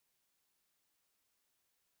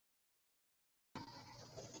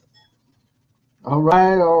All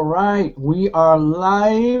right. We are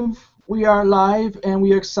live. We are live, and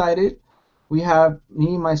we are excited. We have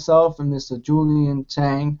me, myself, and Mr. Julian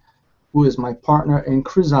Tang, who is my partner in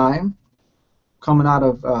crime, coming out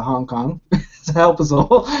of Hong Kong to help us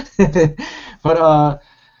all. But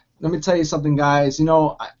let me tell you something, guys. You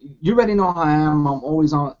already know how I am. I'm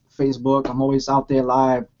always on Facebook. I'm always out there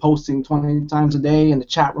live, posting 20 times a day in the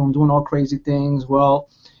chat room, doing all crazy things. Well,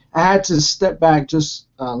 I had to step back just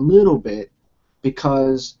a little bit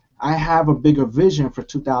because I have a bigger vision for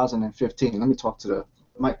 2015. Let me talk to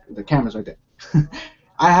the cameras right there.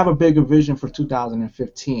 I have a bigger vision for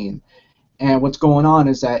 2015, and what's going on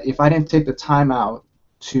is that if I didn't take the time out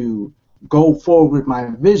to go forward with my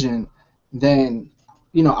vision, then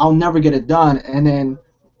I'll never get it done, and then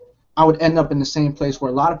I would end up in the same place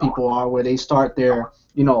where a lot of people are, where they start their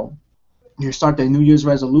you start their New Year's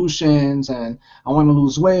resolutions, and I want to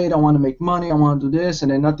lose weight, I want to make money, I want to do this, and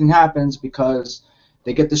then nothing happens because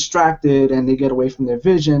they get distracted and they get away from their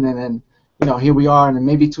vision, and then here we are, and then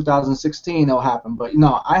maybe 2016 it'll happen. But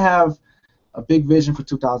I have a big vision for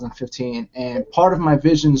 2015, and part of my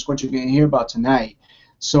vision is what you're going to hear about tonight.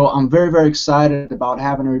 So I'm very, very excited about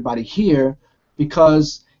having everybody here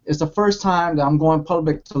because it's the first time that I'm going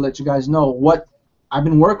public to let you guys know what I've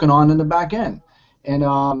been working on in the back end. And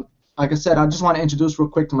like I said, I just want to introduce real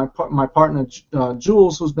quick to my partner,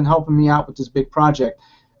 Jules, who's been helping me out with this big project.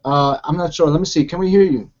 I'm not sure. Let me see. Can we hear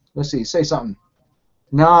you? Let's see. Say something.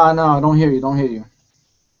 No, no, I don't hear you. Don't hear you.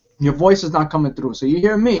 Your voice is not coming through. So you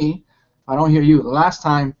hear me. I don't hear you. The last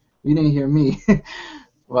time you didn't hear me.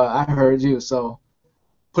 Well, I heard you. So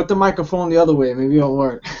put the microphone the other way. Maybe it'll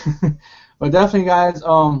work. But definitely, guys,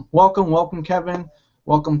 welcome, Kevin.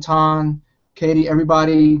 Welcome, Ton, Katie,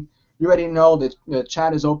 everybody. You already know that the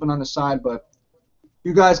chat is open on the side, but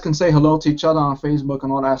you guys can say hello to each other on Facebook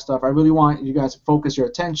and all that stuff. I really want you guys to focus your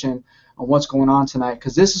attention on what's going on tonight,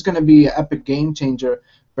 because this is going to be an epic game changer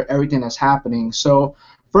for everything that's happening. So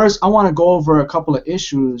first, I want to go over a couple of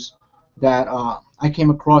issues that I came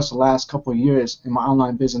across the last couple of years in my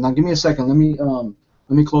online business. Now, give me a second. Let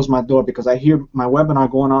me close my door because I hear my webinar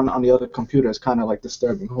going on the other computer. It's kind of like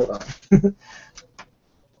disturbing. Hold on.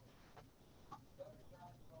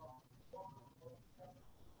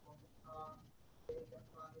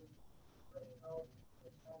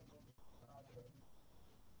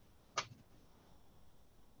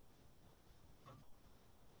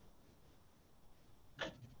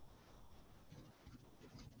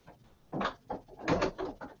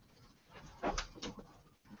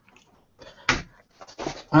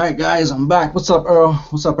 All right, guys, I'm back. What's up, Earl?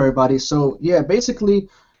 What's up, everybody? So yeah, basically,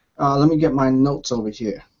 let me get my notes over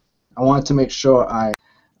here. I wanted to make sure I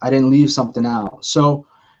didn't leave something out. So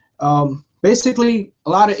basically, a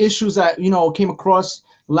lot of issues that came across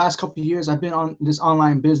the last couple of years. I've been on this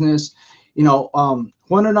online business.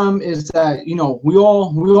 One of them is that we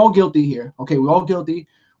all guilty here. Okay, we all guilty.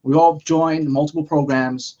 We all joined multiple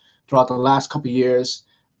programs throughout the last couple of years.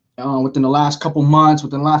 Within the last couple months,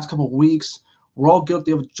 within the last couple of weeks, we're all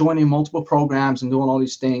guilty of joining multiple programs and doing all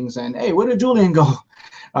these things. And hey, where did Julian go? All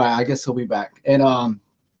right, I guess he'll be back. And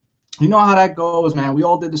you know how that goes, man. We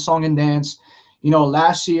all did the song and dance.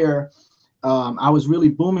 Last year I was really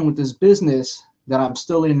booming with this business that I'm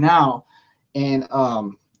still in now, and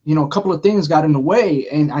a couple of things got in the way,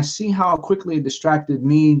 and I see how quickly it distracted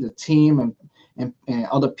me, the team, and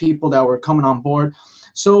other people that were coming on board.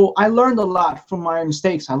 So I learned a lot from my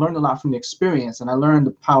mistakes. I learned a lot from the experience, and I learned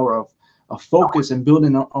the power of focus and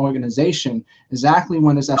building an organization exactly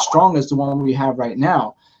when it's as strong as the one we have right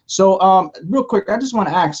now. So real quick, I just want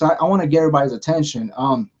to ask, I want to get everybody's attention.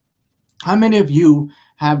 How many of you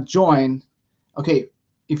have joined? Okay,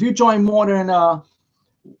 if you joined more than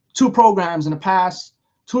 2 programs in the past,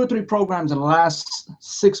 2 or 3 programs in the last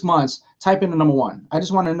 6 months, type in the number 1. I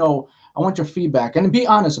just want to know. I want your feedback, and be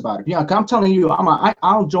honest about it. Yeah, I'm telling you,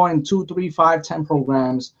 I'll join 2, 3, 5, 10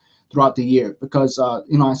 programs throughout the year because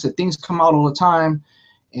I said things come out all the time,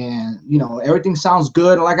 and everything sounds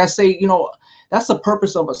good. Like I say, that's the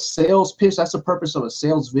purpose of a sales pitch. That's the purpose of a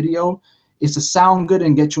sales video, is to sound good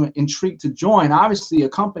and get you intrigued to join. Obviously, a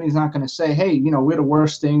company's not going to say, hey, we're the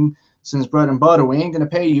worst thing since bread and butter. We ain't going to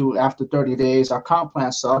pay you after 30 days. Our comp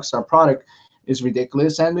plan sucks. Our product is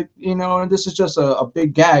ridiculous, and this is just a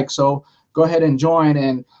big gag. So go ahead and join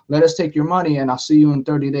and let us take your money, and I'll see you in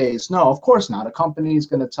 30 days. No, of course not. A company is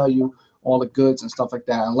going to tell you all the goods and stuff like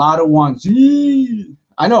that. A lot of ones.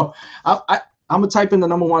 I know. I'm going to type in the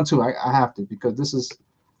number 1 too. I have to, because this is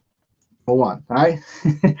for 1, right?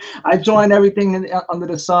 I joined everything under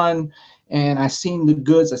the sun, and I seen the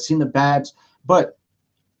goods, I seen the bads. But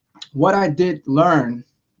what I did learn,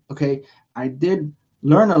 okay, I did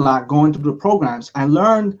learned a lot going through the programs. I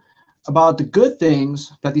learned about the good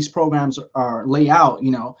things that these programs are lay out,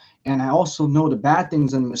 and I also know the bad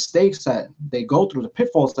things and mistakes that they go through, the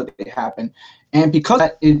pitfalls that they happen. And because of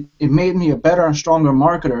that, it made me a better and stronger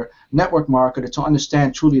marketer, network marketer, to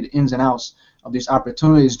understand truly the ins and outs of these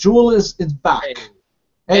opportunities. Jewel is Hey, back.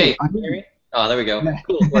 hey, Hey, can you hear me? Oh, there we go. yeah.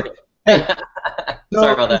 Cool, it's working. Hey, Sorry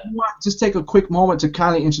so about if that. you want, just take a quick moment to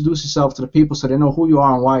kindly introduce yourself to the people so they know who you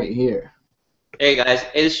are and why you're here. Hey guys,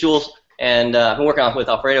 hey, this is Jules, and I've been working on with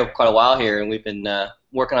Alfredo for quite a while here, and we've been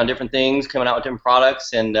working on different things, coming out with different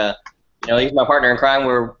products, and he's my partner in crime.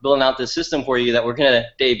 We're building out this system for you that we're gonna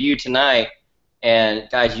debut tonight, and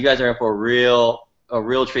guys, you guys are in for a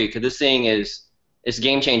real treat because this thing is it's a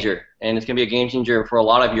game changer, and it's gonna be a game changer for a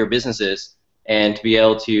lot of your businesses, and to be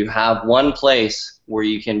able to have one place where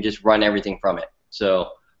you can just run everything from it.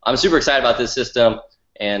 So I'm super excited about this system,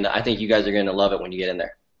 and I think you guys are gonna love it when you get in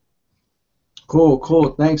there. Cool, cool.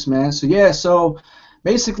 Thanks, man. So yeah, so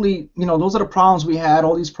basically, those are the problems we had.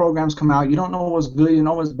 All these programs come out. You don't know what's good, you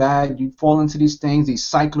know what's bad. You fall into these things. These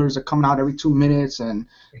cyclers are coming out every 2 minutes and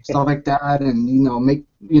stuff like that, and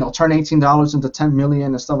turn $18 into 10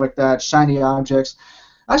 million and stuff like that. Shiny objects.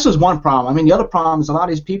 That's just one problem. I mean, the other problem is a lot of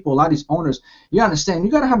these people, a lot of these owners. You understand?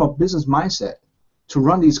 You got to have a business mindset to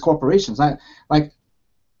run these corporations.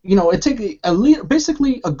 It takes a leader.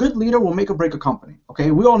 Basically, a good leader will make or break a company.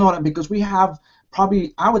 Okay, we all know that because we have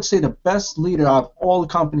probably, I would say, the best leader out of all the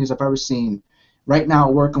companies I've ever seen right now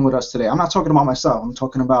working with us today. I'm not talking about myself. I'm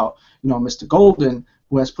talking about Mr. Golden,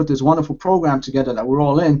 who has put this wonderful program together that we're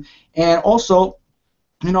all in, and also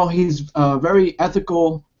he's a very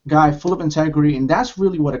ethical guy, full of integrity, and that's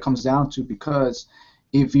really what it comes down to. Because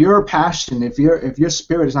if your passion, if your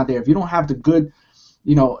spirit is not there, if you don't have the good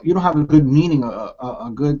you don't have a good meaning, a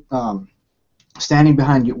good standing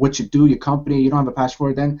behind what you do, your company, you don't have a passion for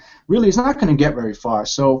it, then really it's not going to get very far.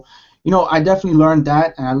 So, I definitely learned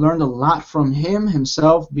that, and I learned a lot from him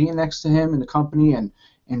himself, being next to him in the company and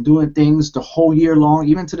doing things the whole year long,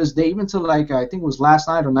 even to this day, even to like I think it was last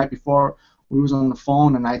night or night before we was on the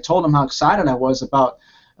phone, and I told him how excited I was about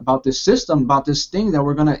this system, about this thing that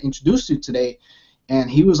we're going to introduce you today. And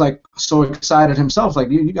he was like so excited himself, like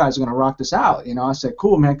you guys are gonna rock this out. I said,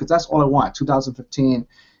 cool, man, because that's all I want. 2015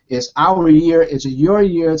 is our year. It's your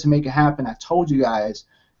year to make it happen. I told you guys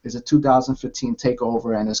it's a 2015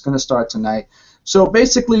 takeover, and it's gonna start tonight. So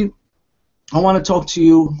basically, I want to talk to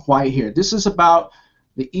you right here. This is about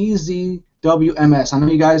the EZWMS. I know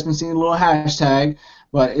you guys been seeing a little hashtag,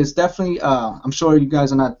 but it's definitely. I'm sure you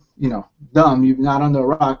guys are not, dumb. You're not under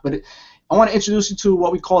a rock, but I want to introduce you to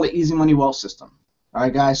what we call the Easy Money Wealth System. All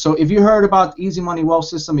right, guys. So if you heard about the Easy Money Wealth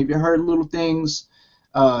System, if you heard little things,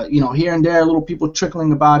 here and there, little people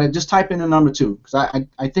trickling about it, just type in the number 2, because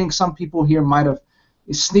I think some people here might have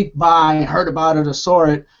sneaked by, heard about it, or saw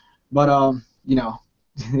it, but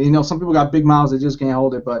some people got big mouths, they just can't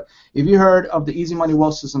hold it. But if you heard of the Easy Money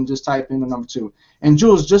Wealth System, just type in the number 2. And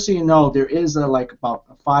Jules, just so you know, there is about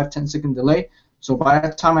a 5-10 second delay. So by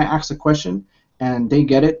the time I ask a question and they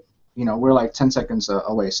get it, we're like 10 seconds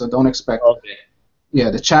away. So don't expect. Okay. Yeah,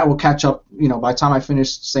 the chat will catch up. By the time I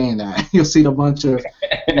finish saying that, you'll see a bunch of.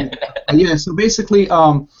 Yeah. So basically,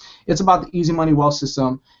 it's about the Easy Money Wealth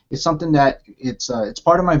System. It's something that it's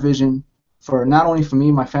part of my vision for not only for me,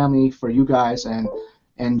 my family, for you guys,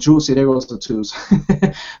 and Jules. See, there goes the twos.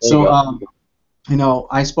 So,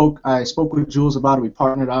 I spoke with Jules about it. We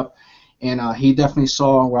partnered up, and he definitely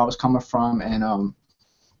saw where I was coming from, and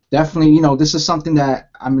definitely, this is something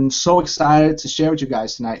that I'm so excited to share with you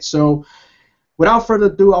guys tonight. So. Without further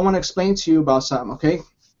ado, I want to explain to you about something, okay?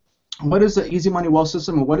 What is the Easy Money Wealth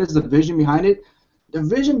System, and what is the vision behind it? The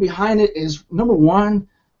vision behind it is, number one,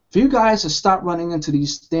 for you guys to stop running into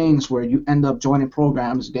these things where you end up joining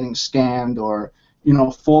programs, getting scammed, or,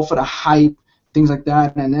 fall for the hype, things like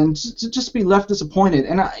that, and then just be left disappointed.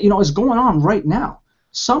 And, it's going on right now.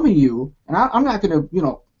 Some of you, and I'm not going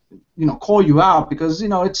to, call you out because,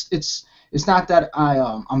 it's not that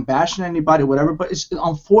I'm bashing anybody or whatever, but it's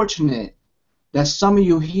unfortunate that some of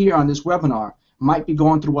you here on this webinar might be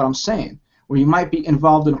going through what I'm saying, where you might be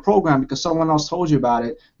involved in a program because someone else told you about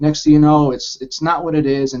it. Next thing you know, it's not what it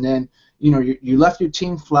is, and then you left your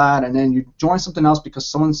team flat, and then you join something else because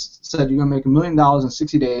someone said you're gonna make $1 million in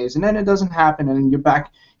 60 days, and then it doesn't happen, and then you're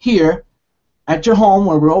back here at your home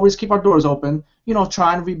where we always keep our doors open,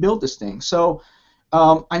 trying to rebuild this thing. So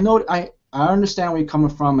I understand where you're coming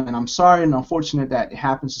from, and I'm sorry and unfortunate that it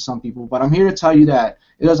happens to some people, but I'm here to tell you that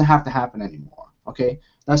it doesn't have to happen anymore. Okay,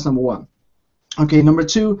 that's number one. Okay, number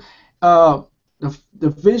 2, the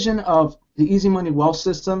vision of the Easy Money Wealth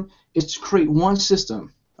System is to create one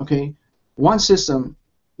system. Okay, one system,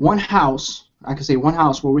 one house I can say one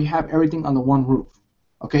house where we have everything under one roof.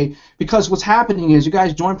 Okay, because what's happening is you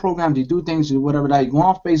guys join programs, you do things, you do whatever that. You go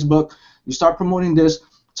on Facebook, you start promoting this.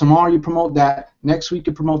 Tomorrow you promote that. Next week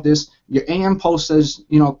you promote this. Your AM post says,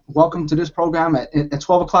 you know, welcome to this program. At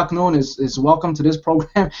 12 o'clock noon is welcome to this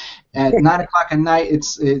program. At 9 o'clock at night,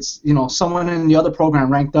 it's you know, someone in the other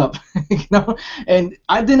program ranked up. You know, and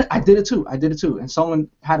I did it too. And someone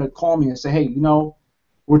had to call me and say, hey, you know,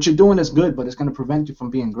 what you're doing is good, but it's going to prevent you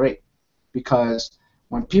from being great, because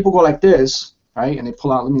when people go like this, right, and they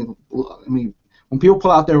pull out, when people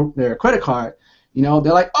pull out their credit card, you know,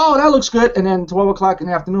 they're like, oh, that looks good, and then 12 o'clock in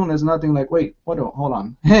the afternoon, there's nothing, like, wait, hold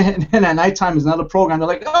on. And then at nighttime is another program, they're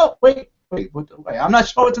like, oh, wait, I'm not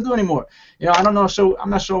sure what to do anymore. You know, I'm not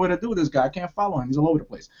sure what to do with this guy. I can't follow him. He's all over the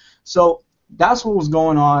place. So that's what was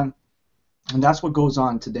going on, and that's what goes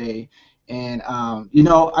on today. And, you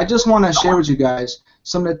know, I just want to share with you guys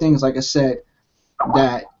some of the things, like I said,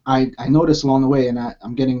 that I noticed along the way, and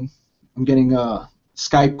I'm getting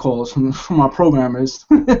Skype calls from our programmers.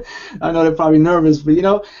 I know they're probably nervous, but you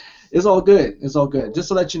know, it's all good. It's all good. Just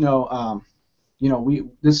to let you know,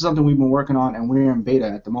 this is something we've been working on, and we're in beta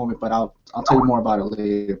at the moment. But I'll tell you more about it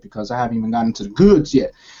later, because I haven't even gotten to the goods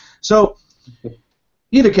yet. So,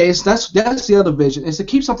 either case, that's the other vision, is to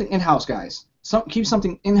keep something in house, guys. Keep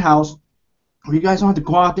something in house where you guys don't have to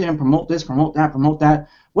go out there and promote this, promote that.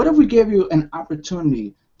 What if we give you an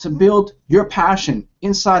opportunity to build your passion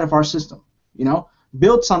inside of our system? You know,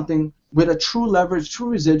 build something with a true leverage, true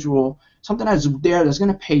residual, something that's there that's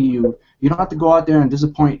going to pay you. You don't have to go out there and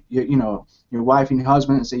disappoint your wife and your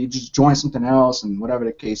husband and say you just join something else and whatever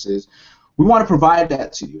the case is. We want to provide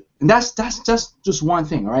that to you, and that's just one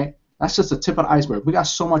thing, all right? That's just the tip of the iceberg. We got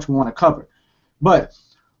so much we want to cover, but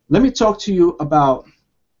let me talk to you about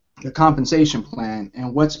the compensation plan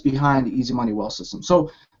and what's behind the Easy Money Wealth System.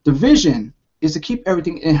 So the vision is to keep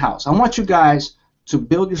everything in-house. I want you guys to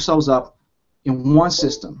build yourselves up in one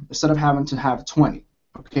system instead of having to have 20,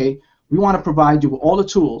 okay? We want to provide you with all the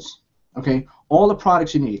tools, okay, all the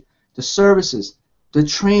products you need, the services, the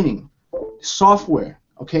training, software,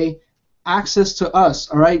 okay, access to us,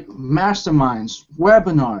 all right, masterminds,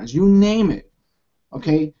 webinars, you name it,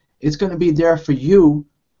 okay? It's going to be there for you,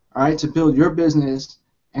 all right, to build your business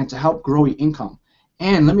and to help grow your income.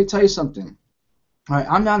 And let me tell you something, all right,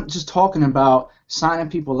 I'm not just talking about signing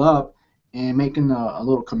people up and making a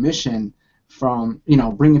little commission from, you know,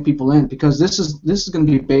 bringing people in, because this is going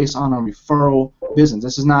to be based on a referral business.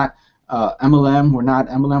 This is not MLM. We're not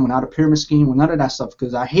MLM. We're not a pyramid scheme. We're none of that stuff,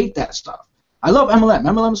 because I hate that stuff. I love MLM.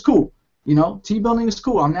 MLM is cool. You know, T-building is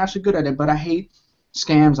cool. I'm naturally good at it, but I hate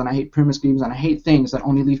scams, and I hate pyramid schemes, and I hate things that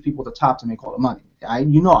only leave people at the top to make all the money. I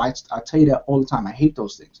tell you that all the time. I hate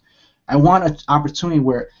those things. I want an opportunity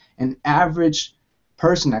where an average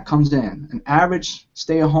person that comes in, an average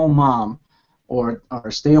stay-at-home mom, or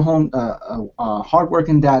stay-at-home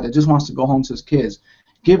hard-working dad that just wants to go home to his kids,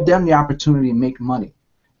 give them the opportunity to make money.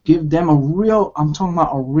 Give them I'm talking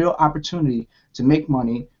about a real opportunity to make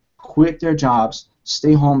money, quit their jobs,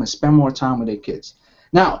 stay home, and spend more time with their kids.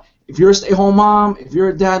 Now, if you're a stay-at-home mom, if you're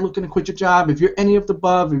a dad looking to quit your job, if you're any of the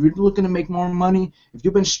above, if you're looking to make more money, if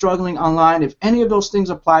you've been struggling online, if any of those things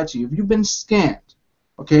apply to you, if you've been scammed,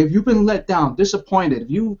 okay, if you've been let down, disappointed, if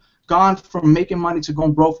you've gone from making money to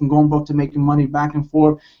going broke, from going broke to making money, back and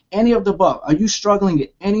forth, any of the above, are you struggling in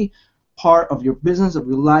any part of your business, of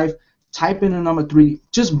your life? Type in the number 3.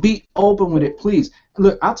 Just be open with it, please.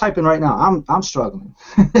 Look, I'll type in right now. I'm struggling.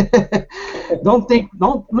 Don't think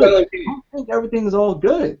everything's all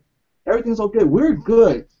good. Everything's all good. We're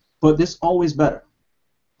good, but there's always better.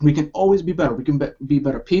 We can always be better. We can be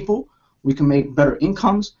better people. We can make better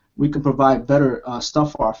incomes. We can provide better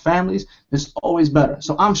stuff for our families. There's always better.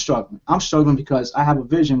 So I'm struggling. I'm struggling because I have a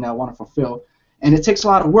vision that I want to fulfill, and it takes a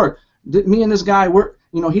lot of work. Me and this guy work.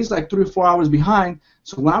 You know, he's like 3 or 4 hours behind.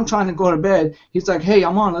 So when I'm trying to go to bed, he's like, "Hey,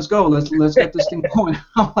 I'm on. Let's go. Let's get this thing going."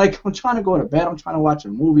 I'm like, I'm trying to go to bed. I'm trying to watch a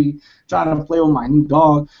movie. Trying to play with my new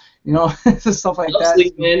dog. You know, stuff like that.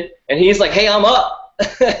 Sleeping, and he's like, "Hey, I'm up."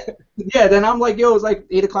 Yeah. Then I'm like, "Yo, it's like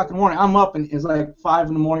 8 o'clock in the morning. I'm up," and it's like 5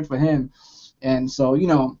 in the morning for him. And so, you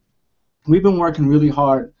know, we've been working really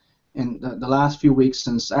hard in the last few weeks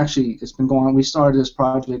since actually it's been going on. We started this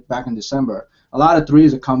project back in December. A lot of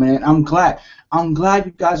threes are coming in. I'm glad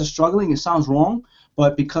you guys are struggling. It sounds wrong,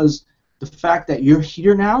 but because the fact that you're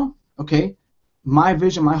here now, okay, my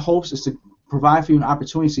vision, my hopes is to provide for you an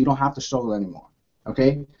opportunity so you don't have to struggle anymore,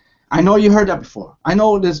 okay? I know you heard that before. I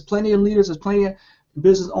know there's plenty of leaders, there's plenty of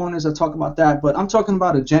business owners that talk about that, but I'm talking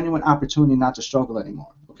about a genuine opportunity not to struggle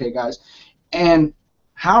anymore, okay, guys? And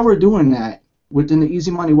how we're doing that within the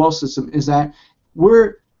Easy Money Wealth System is that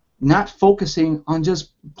we're not focusing on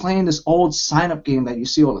just playing this old sign-up game that you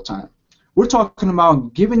see all the time. We're talking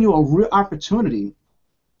about giving you a real opportunity,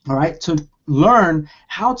 all right, to learn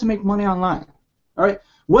how to make money online. All right,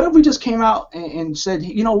 what if we just came out and said,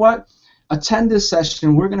 you know what, attend this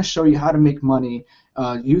session, we're going to show you how to make money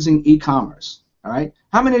using e-commerce. All right,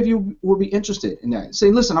 how many of you would be interested in that? Say,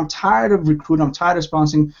 listen, I'm tired of recruiting, I'm tired of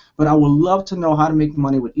sponsoring, but I would love to know how to make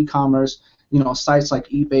money with e-commerce, you know, sites like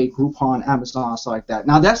eBay, Groupon, Amazon, stuff like that.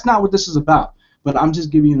 Now, that's not what this is about, but I'm just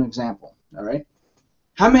giving you an example. All right,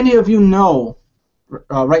 how many of you know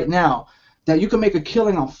right now that you can make a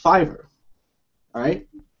killing on Fiverr? All right,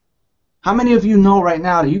 how many of you know right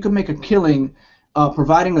now that you can make a killing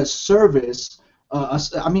providing a service?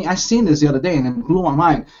 I mean, I seen this the other day and it blew my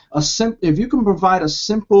mind. If you can provide a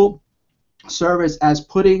simple service as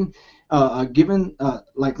putting given,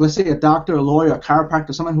 like let's say a doctor, a lawyer, a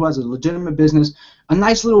chiropractor, someone who has a legitimate business, a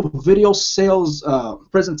nice little video sales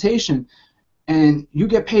presentation, and you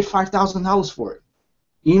get paid $5,000 for it.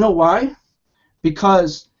 You know why?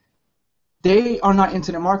 Because they are not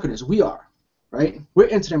internet marketers. We are, right? We're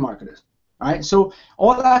internet marketers. All right, so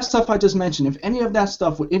all that stuff I just mentioned, if any of that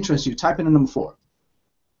stuff would interest you, type in the number 4.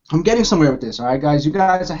 I'm getting somewhere with this, all right, guys? You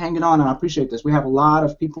guys are hanging on, and I appreciate this. We have a lot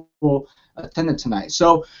of people attending tonight.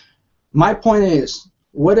 So my point is,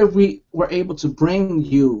 what if we were able to bring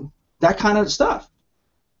you that kind of stuff?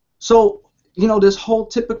 So, you know, this whole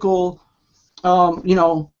typical, you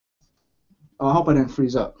know, I hope I didn't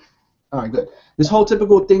freeze up. All right, good. This whole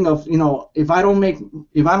typical thing of, you know, if I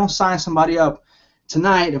don't sign somebody up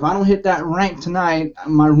tonight, if I don't hit that rank tonight,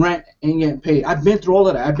 my rent ain't getting paid. I've been through all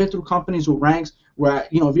of that. I've been through companies with ranks where,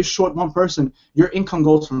 you know, if you're short one person, your income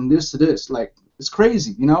goes from this to this. Like, it's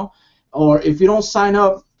crazy, you know? Or if you don't sign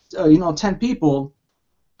up, you know, 10 people,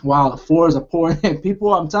 wow, the 4s are pouring in.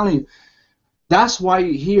 People, I'm telling you, that's why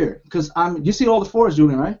you're here. Because you see all the 4s,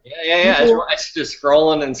 Julian, right? Yeah. It's just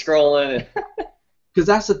scrolling and scrolling. Because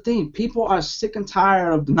that's the thing. People are sick and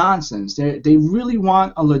tired of the nonsense. They really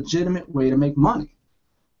want a legitimate way to make money.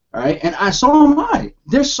 All right, and so am I.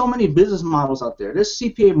 There's so many business models out there. There's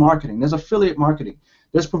CPA marketing. There's affiliate marketing.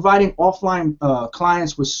 There's providing offline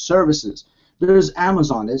clients with services. There's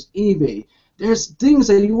Amazon. There's eBay. There's things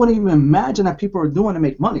that you wouldn't even imagine that people are doing to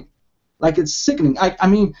make money. Like, it's sickening. I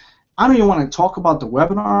mean, I don't even want to talk about the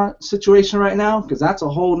webinar situation right now because that's a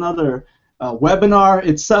whole nother webinar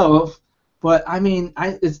itself. But I mean,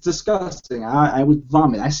 it's disgusting. I would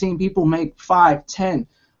vomit. I've seen people make $5, $10,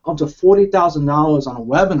 up to $40,000 on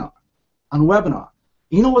a webinar.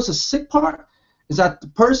 You know what's the sick part? Is that the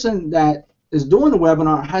person that is doing the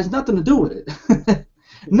webinar has nothing to do with it.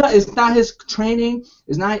 No, it's not his training.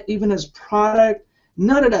 It's not even his product.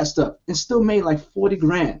 None of that stuff. And still made like 40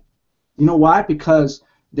 grand. You know why? Because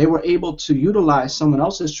they were able to utilize someone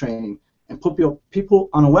else's training and put people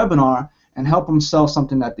on a webinar and help them sell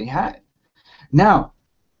something that they had. Now,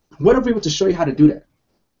 what if we were to show you how to do that?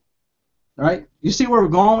 All right? You see where we're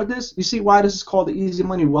going with this? You see why this is called the Easy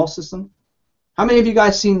Money Wealth System? How many of you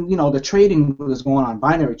guys seen, you know, the trading that's going on,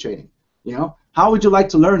 binary trading? You know, how would you like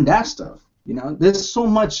to learn that stuff? You know, there's so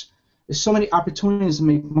many opportunities to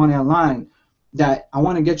make money online that I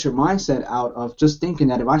want to get your mindset out of just thinking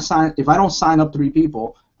that if I don't sign up 3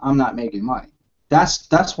 people, I'm not making money.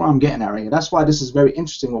 That's where I'm getting at right here. That's why this is very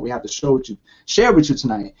interesting what we have to share with you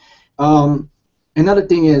tonight. Another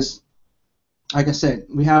thing is, like I said,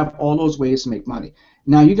 we have all those ways to make money.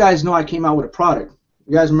 Now, you guys know I came out with a product.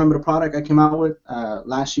 You guys remember the product I came out with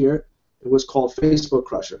last year? It was called Facebook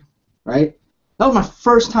Crusher, right? That was my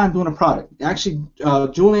first time doing a product. Actually,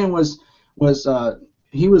 Julian was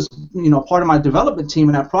he was, you know, part of my development team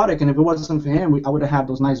in that product, and if it wasn't for him, I would have had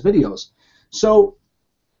those nice videos. So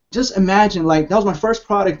just imagine, like, that was my first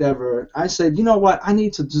product ever. I said, you know what, I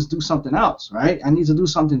need to just do something else, right? I need to do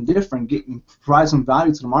something different, provide some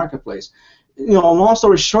value to the marketplace. You know, long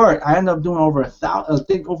story short, I ended up doing over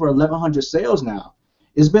 1,100 sales now.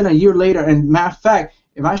 It's been a year later, and matter of fact,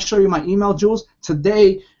 if I show you my email, Jules,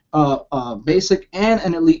 today, Basic and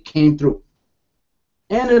an Elite came through.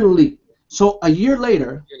 And an Elite. So a year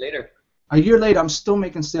later, I'm still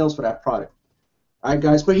making sales for that product. All right,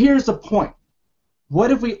 guys, but here's the point.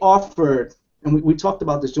 What if we offered, and we talked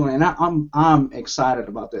about this, Julian, and I'm excited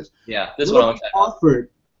about this. Yeah, this one I'm excited about. Offered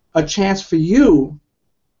a chance for you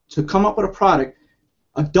to come up with a product,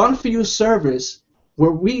 a done-for-you service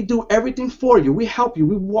where we do everything for you. We help you.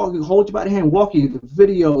 We hold you by the hand, walk you, the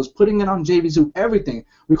videos, putting it on JVZoo, everything.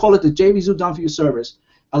 We call it the JVZoo done-for-you service.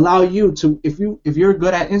 Allow you to, if you're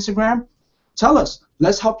good at Instagram, tell us.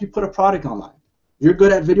 Let's help you put a product online. You're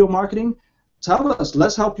good at video marketing, tell us.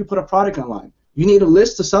 Let's help you put a product online. You need a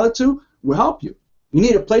list to sell it to, we'll help you. You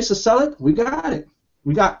need a place to sell it, we got it.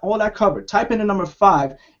 We got all that covered. Type in the number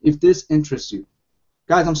 5 if this interests you.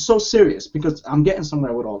 Guys, I'm so serious because I'm getting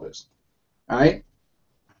somewhere with all this. All right?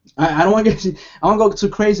 I don't want to get, I don't go too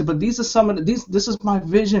crazy, but these are some of the, this is my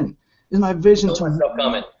vision. This is my vision So to much stuff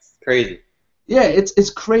coming. It's crazy. yeah, it's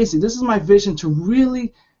crazy. This is my vision to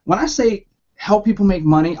really, when I say help people make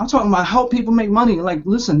money, I'm talking about help people make money. Like,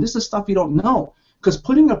 listen, this is stuff you don't know. Because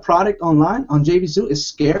putting a product online on JVZoo is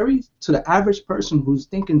scary to the average person who's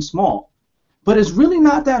thinking small. But it's really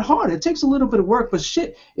not that hard. It takes a little bit of work, but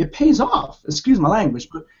shit, it pays off. Excuse my language.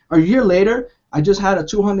 But a year later, I just had a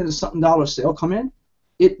 $200 and something sale come in.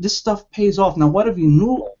 This stuff pays off. Now, what if you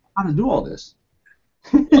knew how to do all this?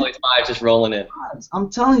 All these fives just rolling in.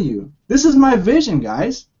 I'm telling you, this is my vision,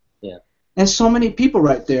 guys. Yeah. And so many people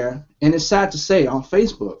right there, and it's sad to say on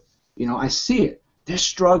Facebook, you know, I see it. They're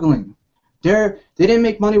struggling. They didn't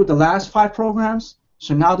make money with the last 5 programs,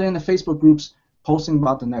 so now they're in the Facebook groups posting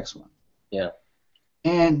about the next one. Yeah.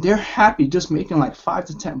 And they're happy just making like $5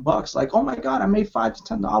 to $10. Like, oh my God, I made $5 to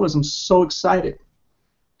 $10. I'm so excited.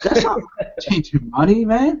 That's not changing money,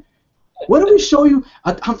 man. What do we show you?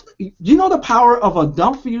 You know the power of a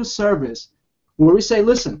dump for you service where we say,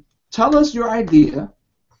 listen, tell us your idea.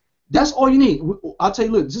 That's all you need. I'll tell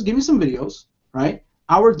you, look, just give me some videos, right?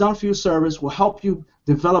 Our done for you service will help you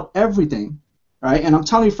develop everything, right? And I'm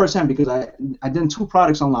telling you firsthand because I did 2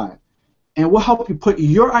 products online, and we'll help you put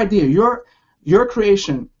your idea, your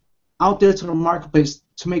creation out there to the marketplace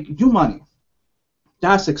to make you money.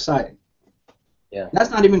 That's exciting. Yeah. That's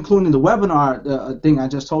not even including the webinar thing I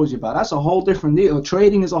just told you about. That's a whole different deal.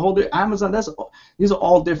 Trading is a whole different. Amazon. These are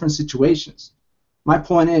all different situations. My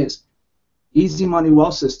point is, Easy Money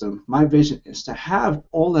Wealth System. My vision is to have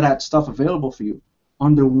all of that stuff available for you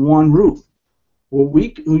under one roof. Well,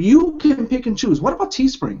 you can pick and choose. What about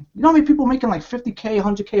Teespring? You know how many people making like 50K,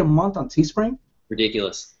 100K a month on Teespring?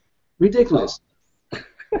 Ridiculous. Ridiculous.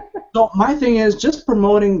 So my thing is just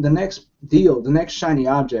promoting the next deal, the next shiny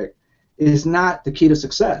object, is not the key to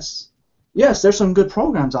success. Yes, there's some good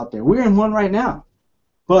programs out there. We're in one right now,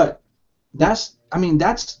 but you're at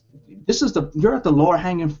the lower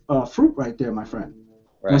hanging fruit right there, my friend.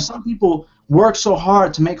 Right. When some people work so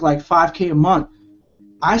hard to make like 5K a month,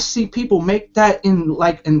 I see people make that in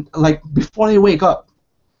before they wake up.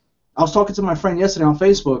 I was talking to my friend yesterday on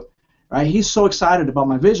Facebook. Right, he's so excited about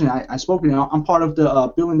my vision. I spoke to him. I'm part of the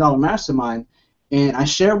 $1 billion mastermind, and I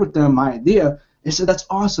shared with them my idea. They said that's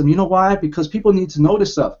awesome. You know why? Because people need to know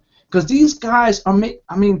this stuff. Because these guys are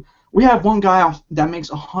we have one guy that makes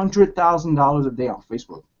 $100,000 a day on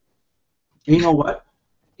Facebook. And you know what?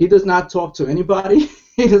 He does not talk to anybody.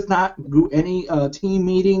 He does not do any team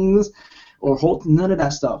meetings or hold none of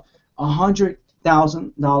that stuff.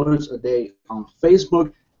 $100,000 a day on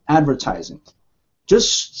Facebook advertising.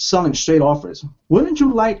 Just selling straight offers. Wouldn't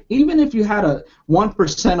you like, even if you had a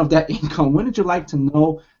 1% of that income, wouldn't you like to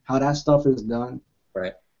know how that stuff is done?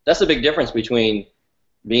 Right. That's the big difference between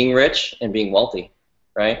being rich and being wealthy,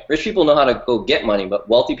 right? Rich people know how to go get money, but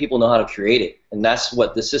wealthy people know how to create it. And that's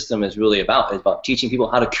what the system is really about. It's about teaching people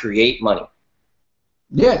how to create money.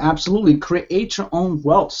 Yeah, absolutely. Create your own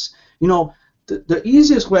wealth. You know, the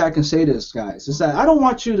easiest way I can say this, guys, is that I don't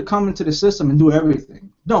want you to come into the system and do everything.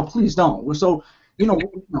 No, please don't. So,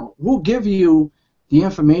 we'll give you the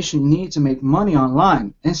information you need to make money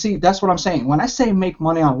online. And see, that's what I'm saying. When I say make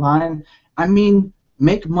money online, I mean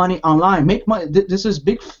make money online. Make money. This is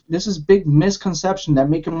big misconception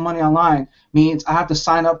that making money online means I have to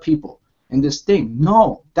sign up people in this thing.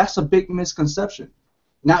 No, that's a big misconception.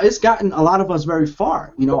 Now it's gotten a lot of us very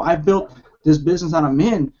far. I built this business that I'm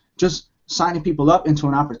in just signing people up into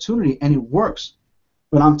an opportunity, and it works.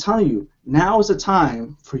 But I'm telling you, now is the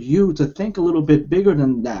time for you to think a little bit bigger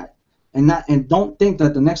than that, and don't think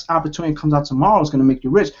that the next opportunity comes out tomorrow is going to make you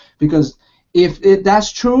rich. Because if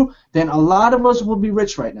that's true, then a lot of us will be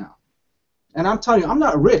rich right now. And I'm telling you, I'm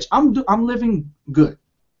not rich. I'm living good.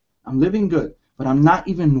 I'm living good, but I'm not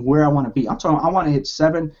even where I want to be. I'm talking. I want to hit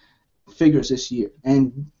 7 figures this year,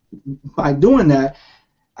 and by doing that,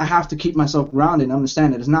 I have to keep myself grounded and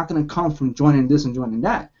understand that it's not going to come from joining this and joining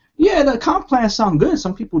that. Yeah, the comp plans sound good.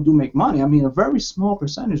 Some people do make money. I mean, a very small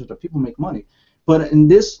percentage of the people make money. But in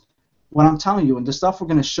this, what I'm telling you, and the stuff we're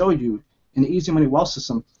going to show you in the Easy Money Wealth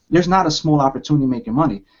System, there's not a small opportunity making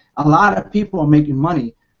money. A lot of people are making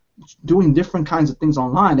money doing different kinds of things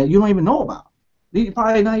online that you don't even know about. You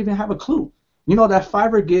probably not even have a clue. You know, that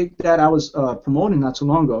Fiverr gig that I was promoting not too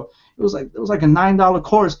long ago, it was like a $9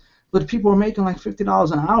 course, but people were making like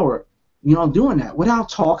 $50 an hour. Doing that without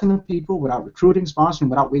talking to people, without recruiting, sponsoring,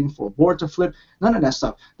 without waiting for a board to flip, none of that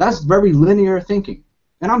stuff. That's very linear thinking,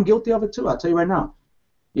 and I'm guilty of it too. I'll tell you right now.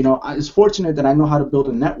 It's fortunate that I know how to build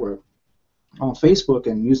a network on Facebook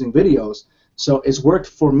and using videos. So it's worked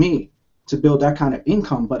for me to build that kind of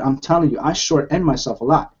income, but I'm telling you, I short end myself a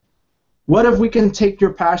lot. What if we can take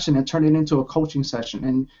your passion and turn it into a coaching session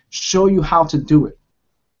and show you how to do it?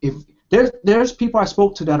 If there's people I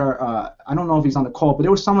spoke to that are, I don't know if he's on the call, but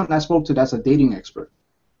there was someone I spoke to that's a dating expert,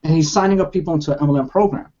 and he's signing up people into an MLM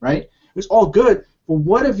program, right? It's all good, but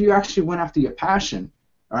what if you actually went after your passion,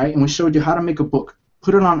 all right, and we showed you how to make a book,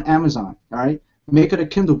 put it on Amazon, all right, make it a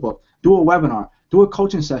Kindle book, do a webinar, do a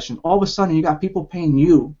coaching session. All of a sudden, you got people paying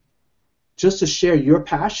you just to share your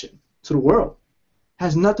passion to the world.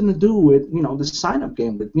 Has nothing to do with, you know, the sign-up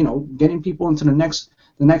game, with, you know, getting people into the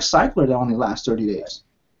next cycler that only lasts 30 days.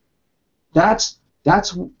 That's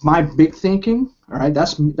my big thinking, all right?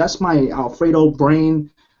 That's my Alfredo brain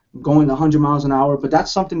going 100 miles an hour, but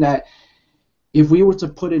that's something that if we were to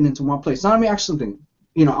put it into one place. Now let me ask something.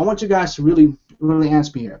 You know, I want you guys to really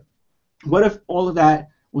answer me here. What if all of that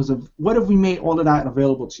what if we made all of that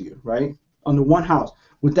available to you, right? Under one house.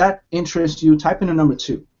 Would that interest you? Type in a number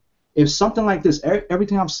 2. If something like this,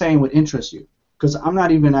 everything I'm saying would interest you, because I'm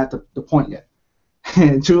not even at the point yet.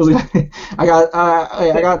 Julie, I got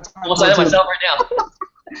I'll sign up myself right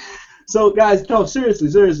now. So guys, no,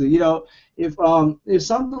 seriously, you know, if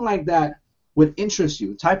something like that would interest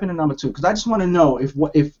you, type in a number 2, because I just want to know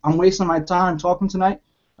if I'm wasting my time talking tonight,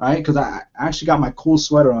 all right? Because I actually got my cool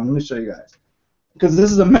sweater on. Let me show you guys, because this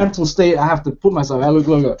is a mental state I have to put myself.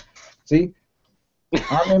 Look, see,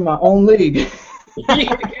 I'm in my own league. Yeah.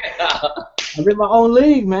 I'm in my own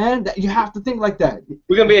league, man. You have to think like that.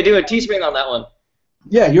 We're gonna be doing a Teespring on that one.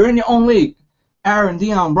 Yeah, you're in your own league. Aaron,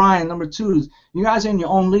 Dion, Brian, number 2s. You guys are in your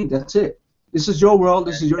own league. That's it. This is your world.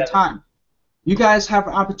 This is your time. You guys have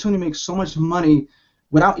an opportunity to make so much money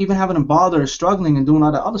without even having to bother struggling and doing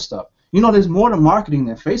all that other stuff. You know, there's more to marketing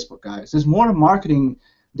than Facebook, guys. There's more to marketing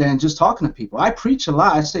than just talking to people. I preach a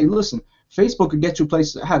lot. I say, listen, Facebook could get you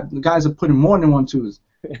places that have the guys that put in more than 1 2s.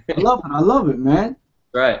 I love it, man.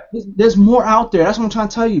 Right. There's more out there. That's what I'm trying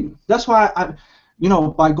to tell you. That's why you know,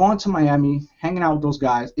 by going to Miami, hanging out with those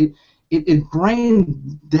guys, it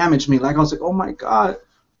brain damaged me. Like I was like, oh my God,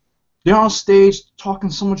 they're on stage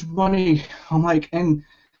talking so much money. I'm like,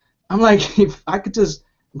 if I could just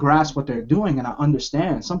grasp what they're doing and I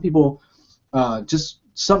understand. Some people,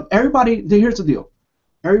 everybody. Here's the deal.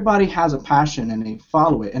 Everybody has a passion and they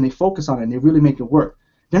follow it and they focus on it and they really make it work.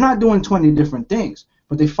 They're not doing 20 different things,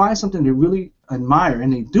 but they find something they really admire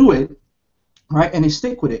and they do it, right? And they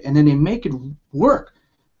stick with it and then they make it work.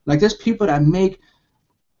 Like there's people that make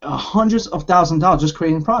hundreds of thousands of dollars just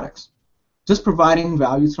creating products, just providing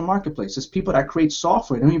value to the marketplace. There's people that create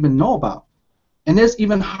software they don't even know about. And there's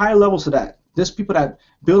even higher levels of that. There's people that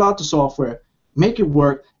build out the software, make it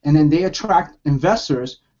work, and then they attract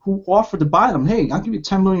investors who offer to buy them. Hey, I'll give you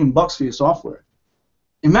 $10 million for your software.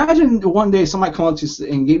 Imagine one day somebody called you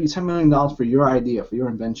and gave you $10 million for your idea, for your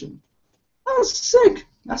invention. That's sick.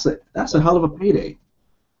 That's a hell of a payday.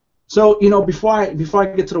 So, you know, before I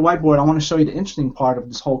get to the whiteboard, I want to show you the interesting part of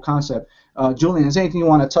this whole concept. Julian, is there anything you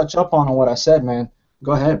want to touch up on what I said, man?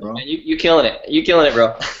 Go ahead, bro. Man, you killing it. You killing it,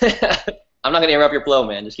 bro. I'm not gonna interrupt your flow,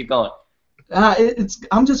 man. Just keep going.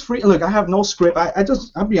 I'm just free. Look, I have no script.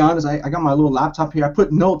 I'll be honest. I got my little laptop here. I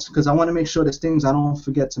put notes because I want to make sure there's things I don't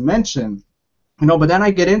forget to mention. You know, but then I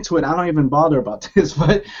get into it. I don't even bother about this.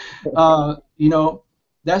 But you know,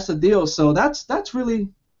 that's the deal. So that's really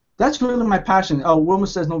my passion. Oh, Wilmer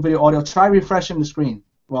says no video audio. Try refreshing the screen.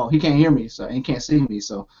 Well, he can't hear me, so he can't see me.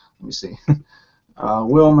 So let me see.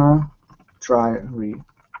 Wilmer, try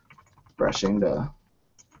refreshing the.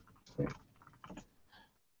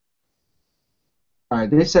 All right,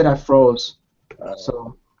 they said I froze.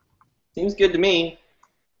 So. Seems good to me.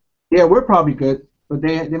 Yeah, we're probably good, but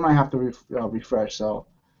they might have to refresh. So.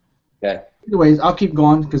 Okay. Anyways, I'll keep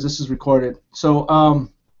going because this is recorded. So,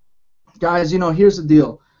 guys, you know, here's the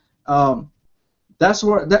deal.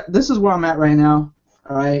 This is where I'm at right now.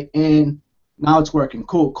 All right, and now it's working.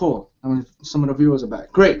 Cool. I mean, some of the viewers are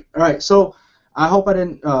back. Great. All right. So I hope I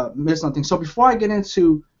didn't miss nothing. So before I get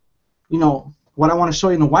into, you know, what I want to show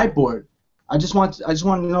you in the whiteboard, I just want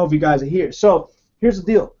to know if you guys are here. So here's the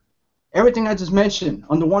deal. Everything I just mentioned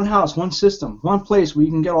under one house, one system, one place where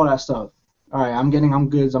you can get all that stuff. All right, I'm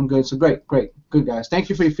good. So great, good guys. Thank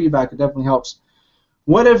you for your feedback. It definitely helps.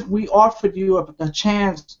 What if we offered you a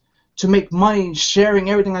chance to make money sharing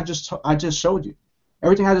everything I just showed you,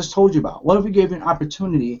 everything I just told you about? What if we gave you an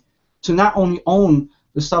opportunity to not only own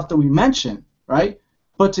the stuff that we mentioned, right,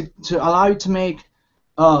 but to allow you to make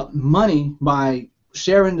money by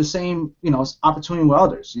sharing the same, you know, opportunity with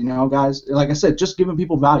others? You know, guys, like I said, just giving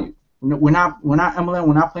people value. We're not MLM.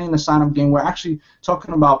 We're not playing the sign-up game. We're actually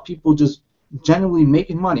talking about people just genuinely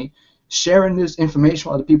making money, sharing this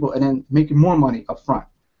information with other people, and then making more money up front.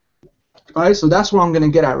 All right, so that's what I'm going to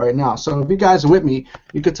get at right now. So if you guys are with me,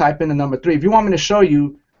 you could type in the number 3. If you want me to show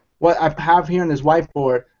you what I have here on this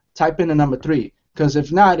whiteboard, type in the number 3. Because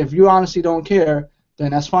if not, if you honestly don't care,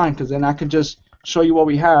 then that's fine. Because then I can just show you what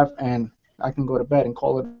we have, and I can go to bed and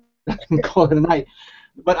call it a night.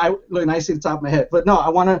 But look, I see the top of my head. But no, I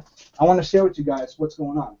wanna share with you guys what's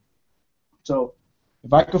going on. So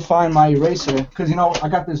if I could find my eraser, because you know I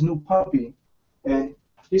got this new puppy, and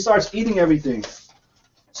he starts eating everything.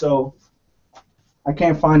 So I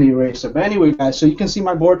can't find the eraser. But anyway, guys, so you can see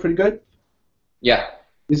my board pretty good? Yeah.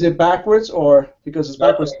 Is it backwards or because it's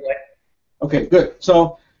backwards? Okay, good.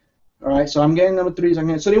 So, all right, so I'm getting number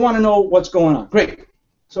 3s. So they want to know what's going on. Great.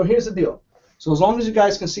 So here's the deal. So as long as you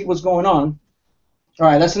guys can see what's going on, all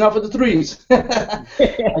right, that's enough of the 3s.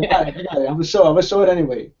 I got it. I'm going to show it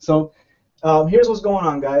anyway. So here's what's going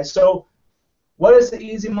on, guys. So what is the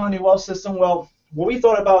Easy Money Wealth System? Well, what we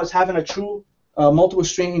thought about is having a true multiple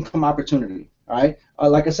stream income opportunity. All right,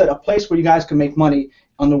 like I said, a place where you guys can make money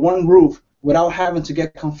under one roof without having to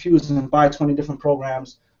get confused and buy 20 different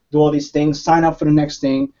programs, do all these things, sign up for the next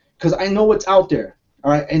thing, because I know what's out there.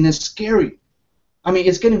 All right, and it's scary. I mean,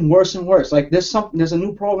 it's getting worse and worse. Like there's a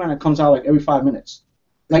new program that comes out like every 5 minutes.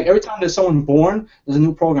 Like every time there's someone born, there's a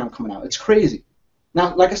new program coming out. It's crazy.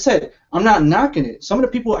 Now, like I said, I'm not knocking it. Some of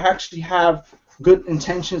the people actually have good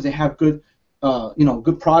intentions. They have good,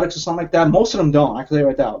 good products or something like that. Most of them don't. I can tell you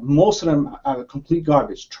right now. Most of them are complete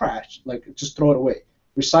garbage, trash. Like just throw it away,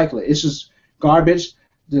 recycle it. It's just garbage.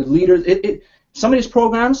 The leaders. Some of these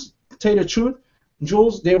programs, to tell you the truth,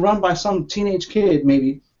 Jules, they're run by some teenage kid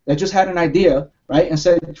maybe that just had an idea, right, and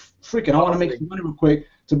said, "Freaking, I want to make some money real quick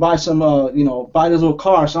to buy some, buy this little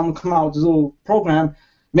car. So I'm gonna come out with this little program,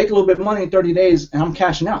 make a little bit of money in 30 days, and I'm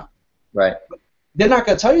cashing out." Right. They're not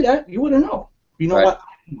gonna tell you that. You wouldn't know. You know right. what?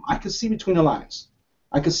 I could see between the lines.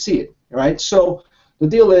 I could see it. Right. So the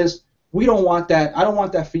deal is, we don't want that. I don't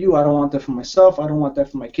want that for you. I don't want that for myself. I don't want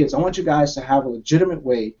that for my kids. I want you guys to have a legitimate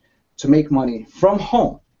way to make money from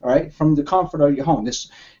home. All right, from the comfort of your home. This,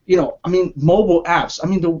 mobile apps. I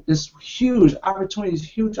mean, this huge opportunity is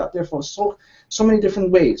huge out there for so many different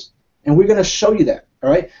ways, and we're gonna show you that. All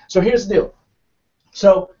right. So here's the deal.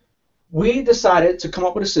 So we decided to come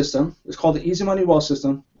up with a system. It's called the Easy Money Wealth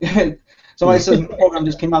System. Somebody says the program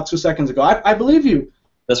just came out 2 seconds ago. I believe you.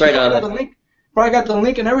 That's right. Probably got the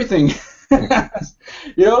link and everything.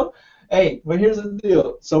 Hey, but here's the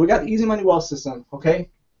deal. So we got the Easy Money Wealth System. Okay.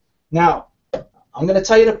 Now, I'm going to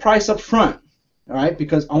tell you the price up front, all right,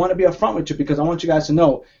 because I want to be upfront with you, because I want you guys to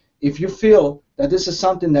know if you feel that this is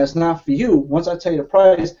something that's not for you, once I tell you the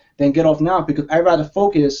price, then get off now, because I'd rather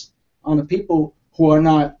focus on the people who are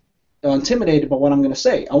not intimidated by what I'm going to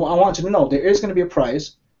say. I want you to know there is going to be a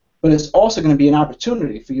price, but it's also going to be an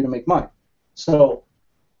opportunity for you to make money. So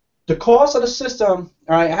the cost of the system,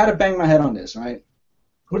 all right, I had to bang my head on this, right?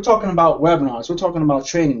 We're talking about webinars. We're talking about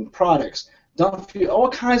training, products, all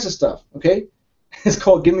kinds of stuff, okay? It's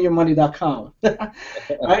called GiveMeYourMoney.com.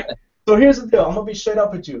 Right? So here's the deal. I'm gonna be straight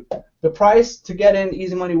up with you. The price to get in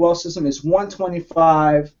Easy Money Wealth System is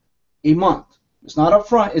 $125 a month. It's not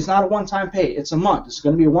upfront. It's not a one-time pay. It's a month. It's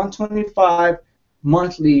gonna be a $125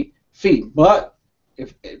 monthly fee. But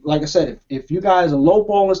like I said, if you guys are low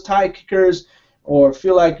ballers, tie kickers, or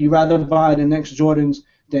feel like you'd rather buy the next Jordans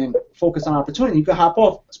than focus on opportunity, you can hop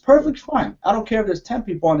off. It's perfectly fine. I don't care if there's 10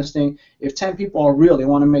 people on this thing. If 10 people are real, they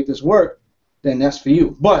want to make this work, then that's for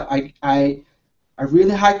you. But I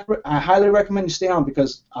highly recommend you stay on,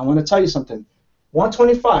 because I want to tell you something.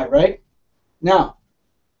 $125, right? Now,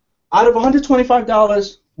 out of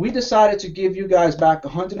 $125, we decided to give you guys back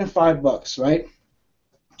 $105, right,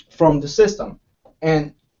 from the system.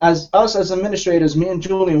 And as administrators, me and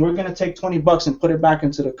Julian, we're going to take $20 and put it back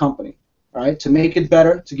into the company, all right, to make it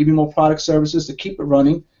better, to give you more product services, to keep it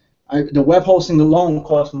running. The web hosting alone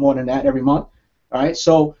costs more than that every month, all right?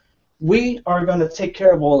 So we are going to take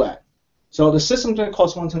care of all that. So the system's going to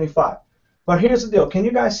cost $125. But here's the deal. Can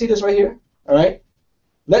you guys see this right here? All right?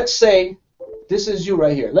 Let's say this is you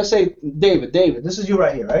right here. Let's say David, this is you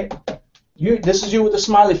right here, right? This is you with the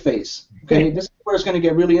smiley face. Okay? This is where it's going to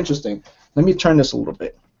get really interesting. Let me turn this a little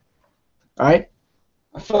bit. All right?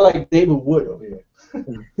 I feel like David Wood over here.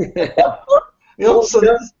 So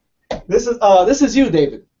this is you,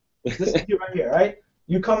 David. This is you right here, right?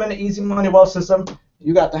 You come in the Easy Money Wealth System.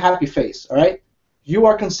 You got the happy face, all right? You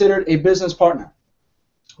are considered a business partner.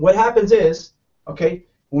 What happens is, okay,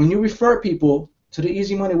 when you refer people to the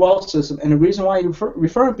Easy Money Wealth System, and the reason why you're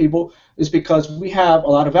referring people is because we have a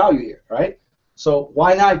lot of value here, right? So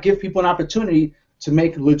why not give people an opportunity to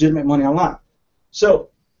make legitimate money online? So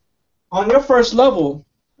on your first level,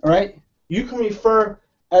 all right, you can refer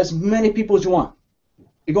as many people as you want.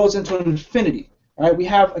 It goes into infinity. All right, we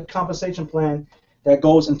have a compensation plan that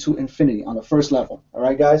goes into infinity on the first level. All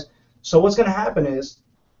right, guys. So what's going to happen is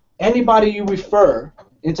anybody you refer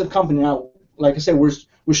into the company now, like I said, we're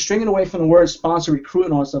stringing away from the word sponsor, recruit,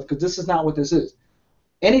 and all that stuff because this is not what this is.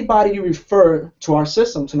 Anybody you refer to our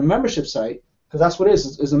system, to the membership site, because that's what it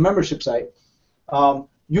is a membership site,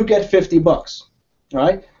 you get $50. All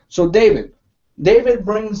right. So David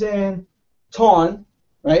brings in Ton,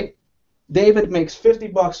 right? David makes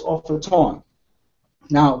 $50 off of Ton.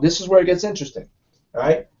 Now this is where it gets interesting. All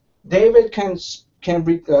right. David can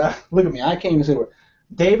look at me. I can't even say the word.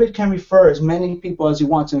 David can refer as many people as he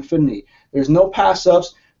wants to infinity. There's no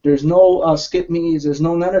pass-ups. There's no skip me's. There's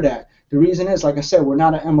no none of that. The reason is, like I said, we're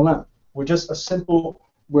not an MLM.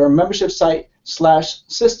 We're a membership site /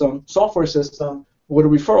 system, software system with a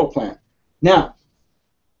referral plan. Now,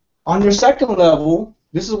 on your second level,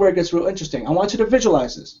 this is where it gets real interesting. I want you to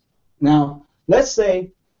visualize this. Now, let's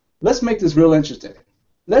make this real interesting.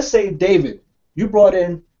 Let's say, David, you brought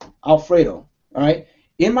in Alfredo, all right?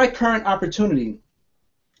 In my current opportunity,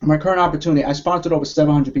 I sponsored over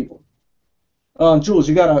 700 people. Jules,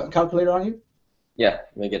 you got a calculator on you? Yeah,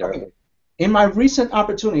 let me get it. Okay. In my recent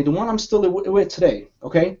opportunity, the one I'm still with today,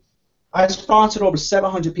 okay, I sponsored over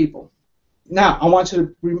 700 people. Now, I want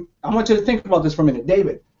you to think about this for a minute.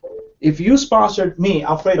 David, if you sponsored me,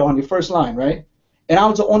 Alfredo, on your first line, right, and I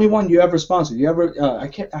was the only one you ever sponsored, I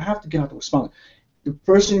have to get out the sponsor, the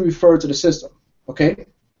person you referred to the system, okay,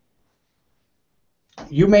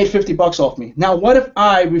 you made $50 off me. Now, what if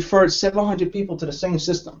I referred 700 people to the same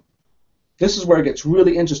system? This is where it gets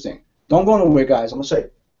really interesting. Don't go nowhere, guys. I'm going to say,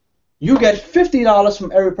 you get $50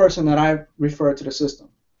 from every person that I refer to the system.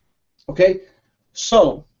 Okay?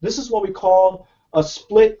 So this is what we call a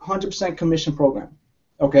split 100% commission program.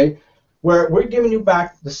 Okay? Where we're giving you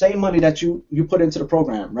back the same money that you put into the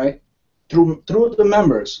program, right? Through the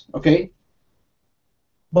members. Okay?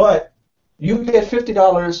 But you get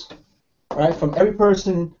 $50, right, from every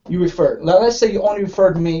person you referred. Now, let's say you only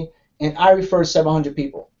referred me and I referred 700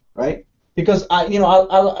 people, right? Because I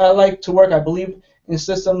like to work. I believe in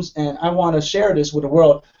systems, and I want to share this with the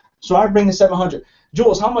world. So I bring in 700.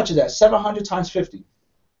 Jules, how much is that? 700 times 50.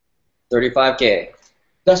 35K.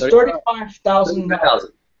 That's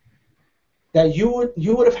 $35,000 that you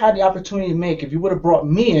would have had the opportunity to make if you would have brought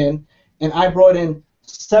me in, and I brought in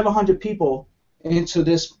 700 people into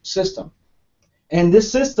this system. And this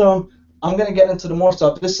system, I'm going to get into the more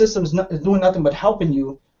stuff. This system is doing nothing but helping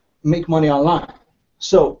you make money online.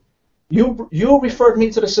 So you referred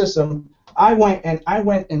me to the system. I went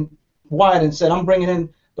and wide and said, I'm bringing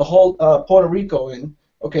in the whole Puerto Rico in.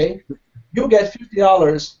 Okay, you get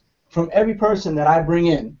 $50 from every person that I bring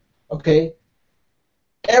in. Okay,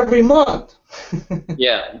 every month.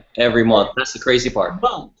 Yeah, every month. That's the crazy part. Every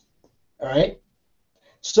month. All right.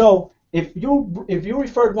 So if you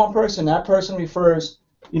referred one person, that person refers.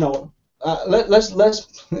 Let's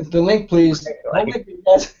the link, please.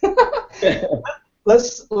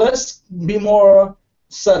 Let's be more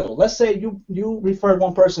subtle. Let's say you referred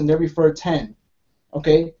one person, they referred 10.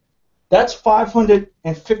 Okay, that's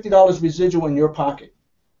 $550 residual in your pocket.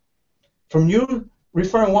 From you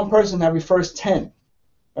referring one person that refers 10.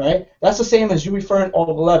 All right, that's the same as you referring all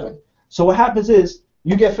of 11. So what happens is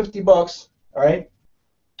you get $50, all right,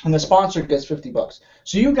 and the sponsor gets $50.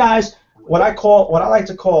 So you guys, what I like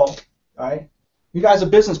to call, all right, you guys are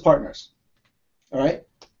business partners, all right.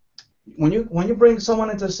 When you bring someone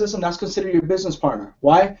into the system, that's considered your business partner.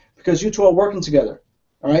 Why? Because you two are working together.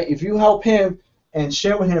 All right. If you help him and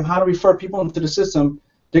share with him how to refer people into the system,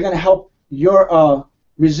 they're gonna help your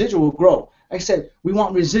residual grow. Like I said, we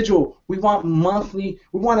want residual. We want monthly.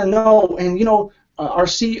 We want to know. And our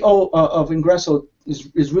CEO of Ingresso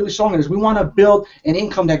is really strong in this. We want to build an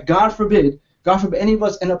income that God forbid any of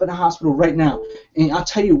us end up in a hospital right now. And I'll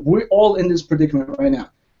tell you, we're all in this predicament right now.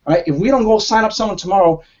 All right? If we don't go sign up someone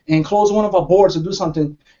tomorrow and close one of our boards or do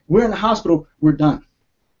something, we're in the hospital, we're done.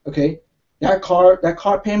 Okay? That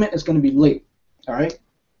car payment is going to be late. All right?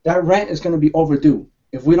 That rent is going to be overdue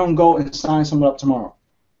if we don't go and sign someone up tomorrow.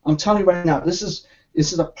 I'm telling you right now, this is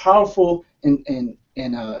a powerful and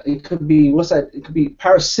it could be it could be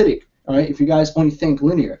parasitic. All right? If you guys only think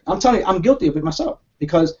linear. I'm telling you, I'm guilty of it myself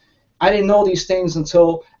because I didn't know these things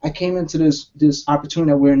until I came into this opportunity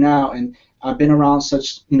that we're now, and I've been around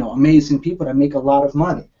such amazing people that make a lot of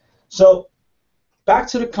money. So back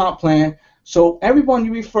to the comp plan. So everyone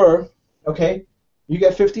you refer, okay, you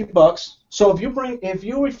get $50. So if you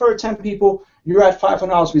refer 10 people, you're at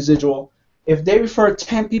 $500 residual. If they refer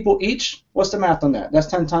 10 people each, what's the math on that? That's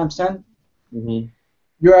 10 times 10. Mm-hmm.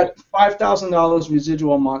 You're at $5,000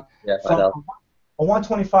 residual a month Yeah, from a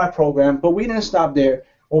 125 program, but we didn't stop there.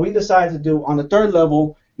 What we decided to do on the third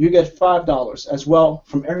level, you get $5 as well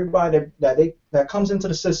from everybody that comes into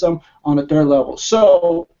the system on the third level.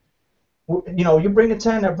 So, you know, you bring in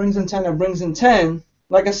 10, that brings in 10, that brings in 10.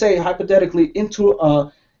 Like I say, hypothetically, into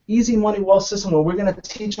a easy money wealth system where we're gonna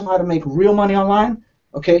teach them how to make real money online.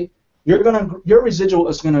 Okay, your residual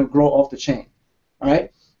is gonna grow off the chain. All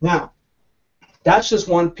right. Now, that's just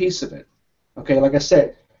one piece of it. Okay, like I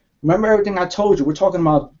said, remember everything I told you. We're talking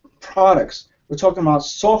about products. We're talking about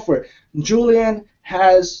software. Julian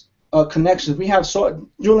has connections. We have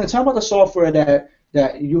Julian, tell about the software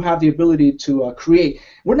that you have the ability to create.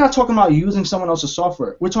 We're not talking about using someone else's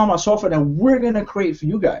software. We're talking about software that we're gonna create for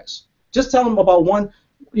you guys. Just tell them about one.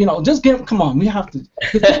 You know, just give. Come on, we have to.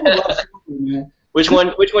 People love software, man. Which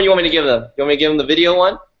one you want me to give them? You want me to give them the video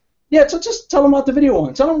one? Yeah, so just tell them about the video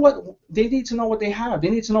one. Tell them what they need to know, what they have. They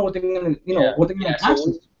need to know what they're gonna, what they're gonna access.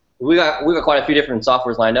 So we got quite a few different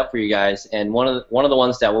softwares lined up for you guys, and one of the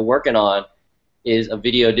ones that we're working on is a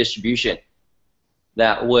video distribution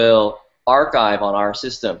that will archive on our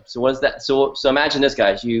system. So what is that? So imagine this,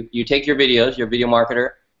 guys. You take your videos, you're a video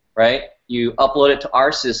marketer, right? You upload it to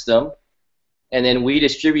our system, and then we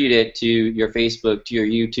distribute it to your Facebook, to your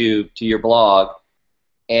YouTube, to your blog.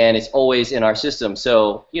 And it's always in our system.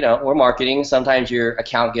 So, you know, we're marketing. Sometimes your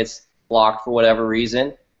account gets blocked for whatever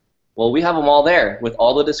reason. Well, we have them all there with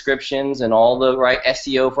all the descriptions and all the right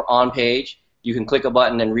SEO for on page. You can click a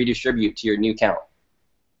button and redistribute to your new account.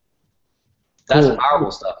 That's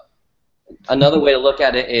powerful stuff. Another way to look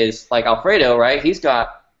at it is like Alfredo, right? He's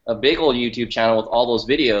got a big old YouTube channel with all those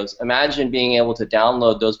videos. Imagine being able to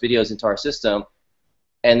download those videos into our system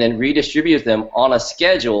and then redistribute them on a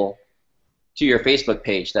schedule to your Facebook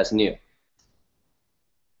page that's new.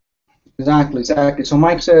 Exactly. So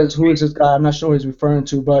Mike says, who is this guy? I'm not sure who he's referring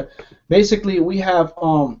to, but basically we have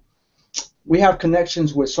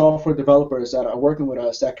connections with software developers that are working with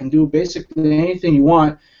us that can do basically anything you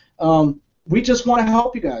want. We just want to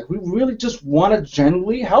help you guys. We really just want to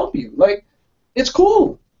genuinely help you. Like, it's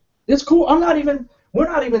cool. It's cool. We're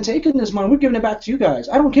not even taking this money. We're giving it back to you guys.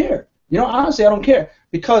 I don't care. You know, honestly, I don't care,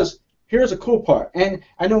 because here's the cool part. And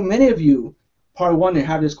I know many of you probably wondering,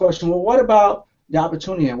 have this question, well, what about the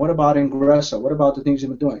opportunity and what about Ingresso? What about the things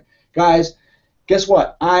you've been doing? Guys, guess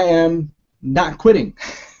what? I am not quitting.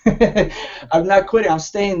 I'm not quitting. I'm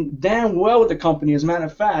staying damn well with the company. As a matter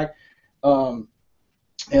of fact,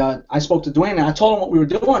 I spoke to Dwayne and I told him what we were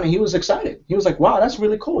doing, and he was excited. He was like, wow, that's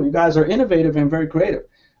really cool. You guys are innovative and very creative.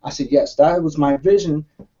 I said, yes, that was my vision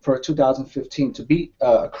for 2015, to be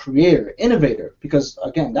a creator, innovator, because,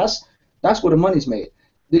 again, that's where the money's made.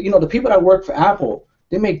 The people that work for Apple,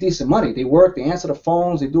 they make decent money. They work, they answer the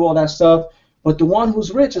phones, they do all that stuff. But the one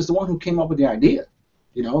who's rich is the one who came up with the idea.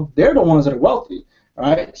 You know, they're the ones that are wealthy. All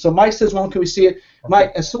right. So Mike says, when can we see it?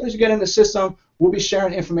 Mike, as soon as you get in the system, we'll be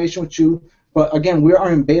sharing information with you. But again, we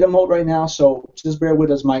are in beta mode right now, so just bear with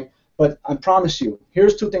us, Mike. But I promise you,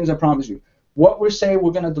 here's two things I promise you. What we're saying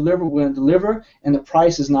we're going to deliver, and the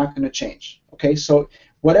price is not going to change. Okay. So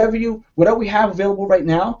whatever we have available right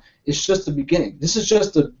now is just the beginning. This is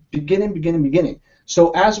just the beginning.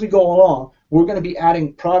 So as we go along, we're going to be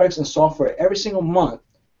adding products and software every single month,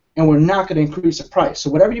 and we're not going to increase the price. So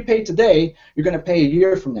whatever you pay today, you're going to pay a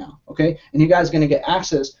year from now, okay? And you guys are going to get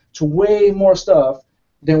access to way more stuff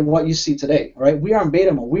than what you see today, all right? We are in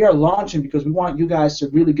beta mode. We are launching because we want you guys to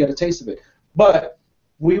really get a taste of it. But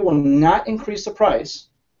we will not increase the price,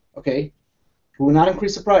 okay? We will not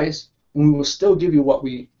increase the price, and we will still give you what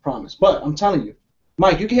we promised. But I'm telling you,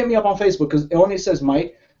 Mike, you can hit me up on Facebook because it only says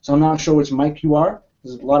Mike, so I'm not sure which Mike you are.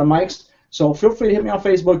 There's a lot of Mikes. So feel free to hit me on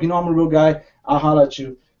Facebook. You know I'm a real guy. I'll holler at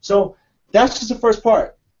you. So that's just the first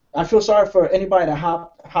part. I feel sorry for anybody that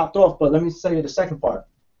hopped off, but let me tell you the second part.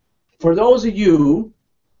 For those of you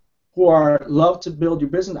who love to build your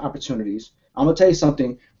business opportunities, I'm going to tell you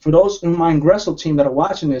something. For those in my Ingresso team that are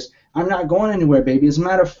watching this, I'm not going anywhere, baby. As a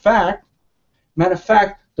matter of fact,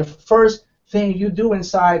 the first thing you do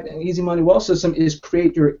inside an Easy Money Wealth System is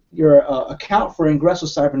create your account for Ingresso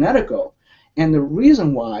Cybernetico. And the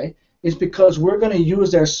reason why is because we're going to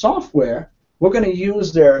use their software. We're going to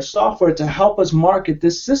use their software to help us market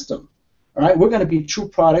this system. All right? We're going to be true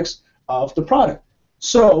products of the product.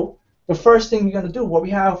 So the first thing you're going to do, what we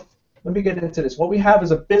have, let me get into this. What we have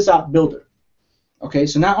is a BizOp builder. Okay,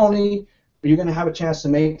 so not only are you going to have a chance to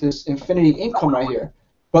make this infinity income right here,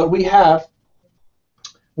 but we have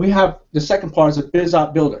the second part is a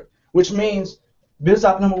BizOp builder, which means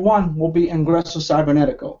BizOp number one will be Ingresso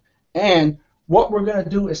Cybernetico. And what we're going to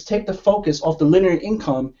do is take the focus off the linear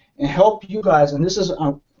income and help you guys, and this is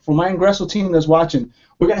for my Ingresso team that's watching,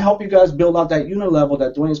 we're going to help you guys build out that unit level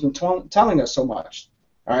that Dwayne's been telling us so much.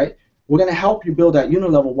 All right? We're going to help you build that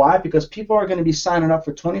unit level. Why? Because people are going to be signing up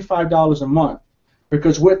for $25 a month.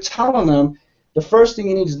 Because we're telling them the first thing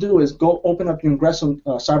you need to do is go open up your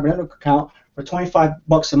Ingresso cybernetics account for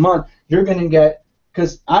 $25 a month. You're going to get,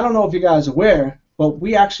 because I don't know if you guys are aware, but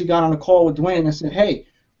we actually got on a call with Dwayne and said, hey,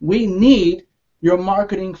 we need your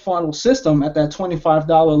marketing funnel system at that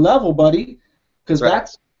 $25 level, buddy, because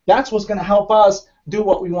that's what's going to help us do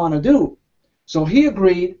what we want to do. So he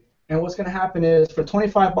agreed, and what's going to happen is for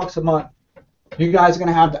 $25 a month, you guys are going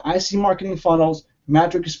to have the IC marketing funnels,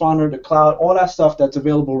 Magic Responder, the cloud, all that stuff that's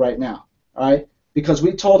available right now, all right? Because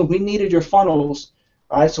we told them we needed your funnels,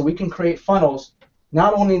 all right, so we can create funnels.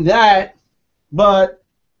 Not only that, but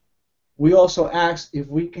we also asked if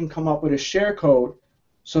we can come up with a share code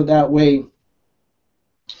so that way,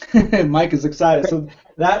 Mike is excited, so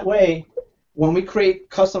that way when we create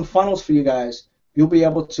custom funnels for you guys, you'll be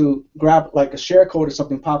able to grab like a share code or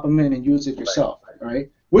something, pop them in, and use it yourself, all right?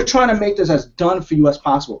 We're trying to make this as done for you as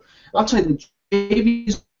possible. I'll tell you,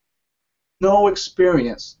 JV's no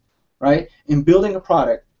experience, right, in building a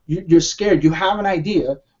product. You're scared. You have an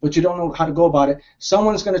idea, but you don't know how to go about it.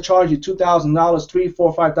 Someone's going to charge you $2,000, $3,000,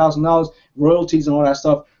 $4,000, $5,000 royalties and all that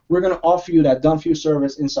stuff. We're going to offer you that done-for-you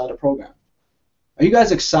service inside the program. Are you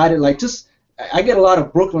guys excited? Like, just I get a lot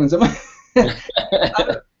of Brooklyns.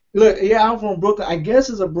 Look, yeah, I'm from Brooklyn. I guess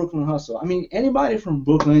it's a Brooklyn hustle. I mean, anybody from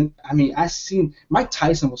Brooklyn, I mean, I seen Mike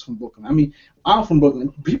Tyson was from Brooklyn. I mean, I'm from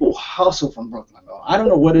Brooklyn. People hustle from Brooklyn, though. I don't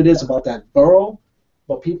know what it is about that borough,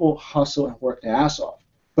 but people hustle and work their ass off.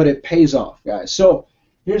 But it pays off, guys. So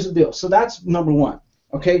here's the deal. So that's number one,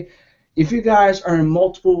 okay? If you guys are in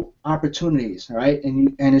multiple opportunities, right,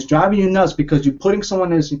 and it's driving you nuts because you're putting someone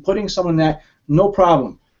this, you're putting someone that, no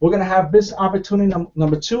problem. We're going to have business opportunity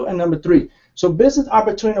number 2 and number 3. So business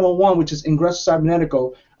opportunity number 1, which is Ingresso Cybernetico,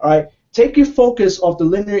 all right, take your focus off the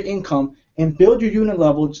linear income and build your unit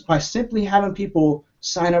level by simply having people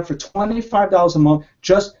sign up for $25 a month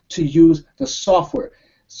just to use the software.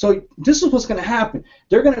 So this is what's going to happen.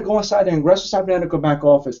 They're going to go inside the Ingresso Cybernetico back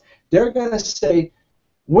office. They're going to say,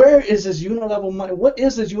 where is this unit level money? What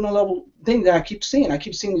is this unit level thing that I keep seeing? I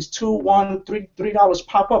keep seeing these $2, $1, $3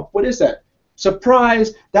 pop up. What is that?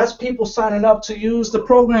 Surprise, that's people signing up to use the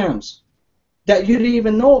programs that you didn't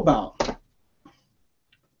even know about.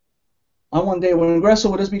 On one day, when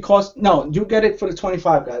Ingresso, would this be cost? No, you get it for the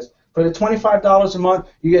 25, guys. For the $25 a month,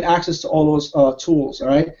 you get access to all those tools, all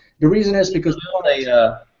right? The reason is because...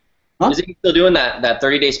 Is he still doing that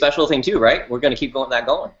 30-day special thing too, right? We're going to keep that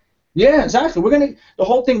going. Yeah, exactly. The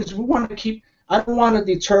whole thing is we want to keep... I don't want to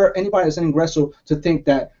deter anybody that's in Ingresso to think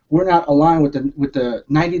that we're not aligned with the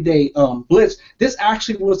 90-day blitz. This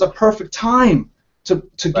actually was a perfect time to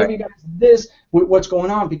give you guys this with what's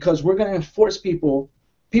going on, because we're going to enforce people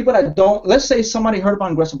that don't. Let's say somebody heard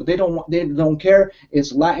about Ingresso, but they don't care.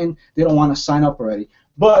 It's Latin. They don't want to sign up already,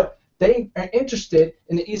 but they are interested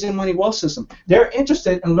in the Easy Money Wealth System. They're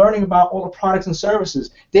interested in learning about all the products and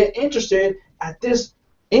services. They're interested at this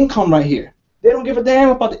income right here. They don't give a damn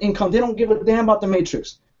about the income. They don't give a damn about the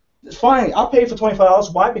matrix. It's fine. I'll pay for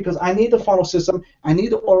 $25. Why? Because I need the funnel system. I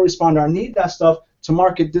need the autoresponder. I need that stuff to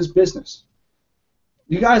market this business.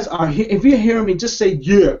 You guys are here. If you're hearing me, just say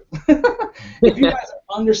yeah. If you guys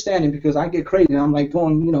are understanding, because I get crazy. I'm like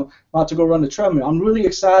going, about to go run the treadmill. I'm really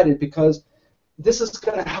excited because this is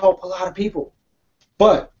going to help a lot of people.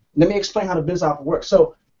 But let me explain how the BizOp works.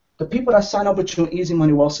 So the people that sign up with you in Easy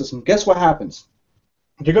Money Wealth System, guess what happens?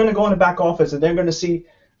 You're going to go in the back office and they're going to see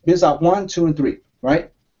BizOp 1, 2, and 3,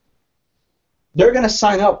 right? They're going to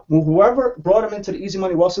sign up with whoever brought them into the Easy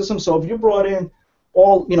Money Wealth System. So if you brought in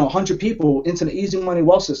all 100 people into the Easy Money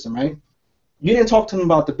Wealth System, right? You didn't talk to them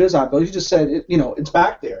about the BizOp bill. You just said it's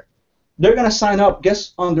back there. They're going to sign up.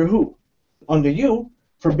 Guess under who? Under you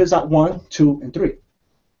for BizOp 1, 2, and 3.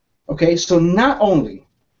 Okay. So not only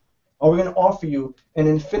are we going to offer you an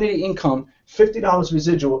infinity income, $50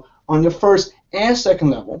 residual on your first and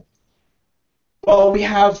second level, but we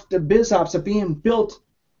have the BizOps that are being built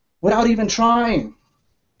without even trying,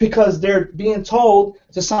 because they're being told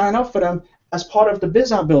to sign up for them as part of the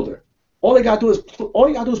BizOp builder. All you gotta do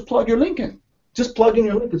is plug your link in. Just plug in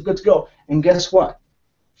your link, it's good to go. And guess what?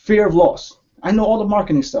 Fear of loss. I know all the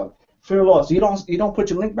marketing stuff. Fear of loss. You don't put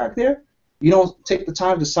your link back there. You don't take the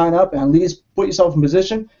time to sign up and at least put yourself in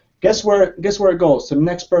position. Guess where it goes? To the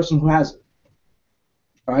next person who has it.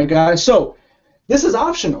 All right, guys. So this is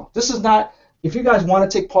optional. This is not. If you guys want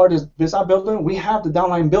to take part in this BizOp builder, we have the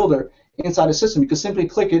downline builder inside the system. You can simply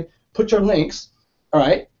click it, put your links, all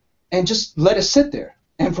right, and just let it sit there.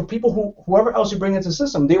 And for people whoever else you bring into the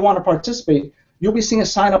system, they want to participate, you'll be seeing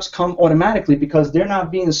signups come automatically because they're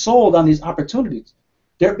not being sold on these opportunities.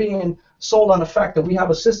 They're being sold on the fact that we have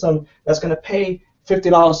a system that's going to pay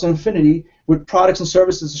 $50 to infinity with products and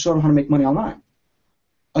services to show them how to make money online.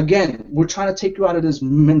 Again, we're trying to take you out of this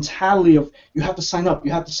mentality of you have to sign up,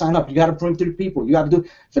 you have to sign up, you got to bring 3 people, you got to do.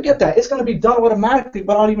 Forget that. It's going to be done automatically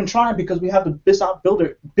without even trying because we have the BizOp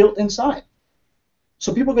Builder built inside.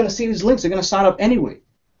 So people are going to see these links. They're going to sign up anyway.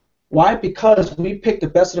 Why? Because we picked the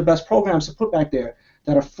best of the best programs to put back there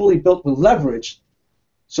that are fully built with leverage,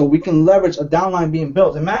 so we can leverage a downline being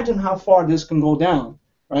built. Imagine how far this can go down,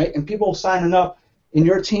 right? And people signing up in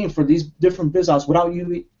your team for these different BizOps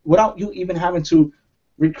without you even having to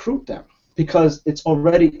recruit them because it's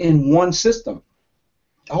already in one system.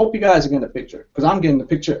 I hope you guys are getting the picture because I'm getting the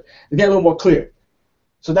picture. It's getting a little more clear.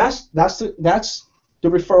 So that's the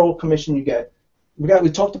referral commission you get. We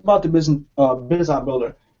talked about the BizOp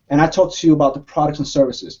Builder, and I talked to you about the products and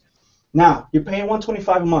services. Now you're paying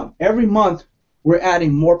 $125 a month. Every month we're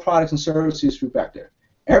adding more products and services for you back there.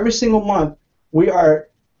 Every single month we are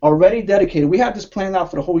already dedicated. We have this planned out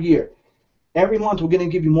for the whole year. Every month we're going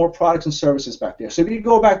to give you more products and services back there. So if you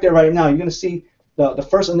go back there right now, you're going to see the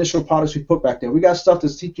first initial products we put back there. We got stuff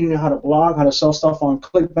that's teaching you how to blog, how to sell stuff on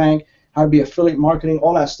ClickBank, how to be affiliate marketing,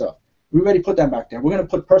 all that stuff. We already put that back there. We're going to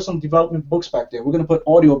put personal development books back there. We're going to put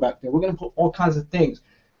audio back there. We're going to put all kinds of things.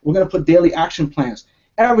 We're going to put daily action plans,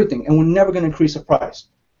 everything, and we're never going to increase the price.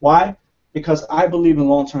 Why? Because I believe in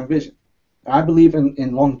long-term vision. I believe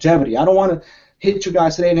in longevity. I don't want to hit you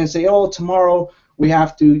guys today and then say, oh, tomorrow we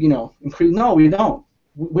have to, increase. No, we don't.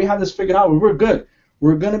 We have this figured out. We're good.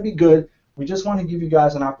 We're going to be good. We just want to give you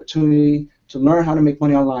guys an opportunity to learn how to make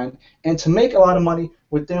money online and to make a lot of money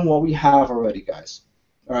within what we have already, guys.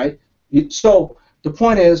 All right? So the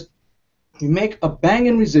point is, you make a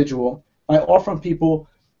banging residual by offering people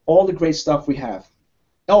all the great stuff we have.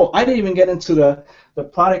 Oh, I didn't even get into the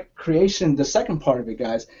product creation, the second part of it,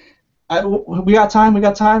 guys. We got time? We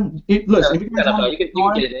got time? Listen, if you guys want to keep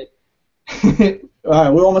going, all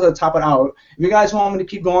right, we're almost at the top of the hour. If you guys want me to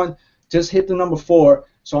keep going, just hit the number 4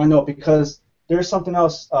 so I know, because there's something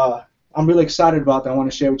else I'm really excited about that I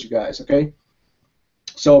want to share with you guys, okay?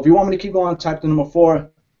 So if you want me to keep going, type the number 4.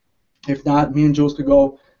 If not, me and Jules could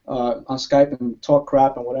go on Skype and talk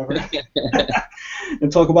crap and whatever.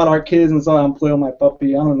 And talk about our kids and so I'm playing with my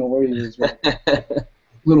puppy. I don't know where he is, but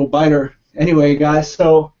little biter. Anyway, guys,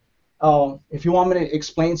 so if you want me to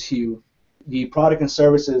explain to you the product and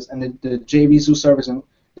services and the JVZoo service, and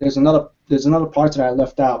there's another part that I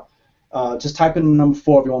left out. Just type in the number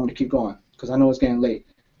 4 if you want me to keep going, because I know it's getting late.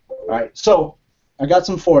 All right, so I got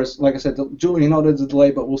some 4s. Like I said, Julie, there's a delay,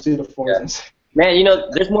 but we'll see the 4s. Yeah. Man,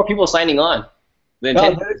 there's more people signing on. There you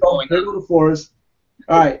go. There go the 4s.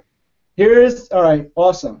 All right, all right,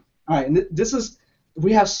 awesome. All right, and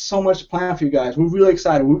we have so much planned for you guys. We're really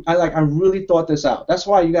excited. I really thought this out. That's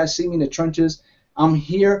why you guys see me in the trenches. I'm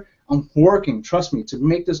here. I'm working. Trust me, to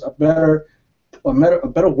make this a better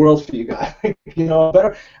world for you guys. A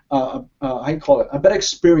better a better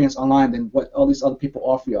experience online than what all these other people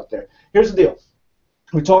offer you out there. Here's the deal.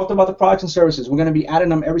 We talked about the products and services. We're going to be adding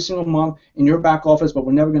them every single month in your back office, but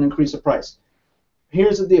we're never going to increase the price.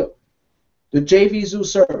 Here's the deal. The JVZoo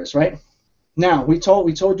service, right? Now, we told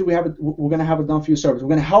you we're going to have a done for you service. We're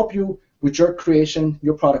going to help you with your creation,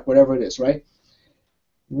 your product, whatever it is, right?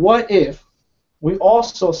 What if we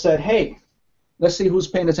also said, hey, let's see who's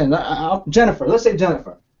paying attention. Jennifer, let's say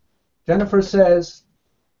Jennifer. Jennifer says,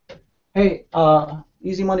 hey,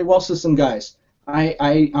 Easy Money Wealth System guys,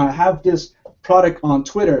 I have this product on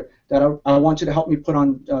Twitter that I want you to help me put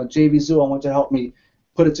on JVZoo. I want you to help me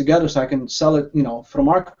put it together so I can sell it, for the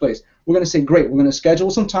marketplace. We're going to say, great, we're going to schedule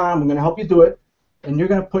some time, we're going to help you do it, and you're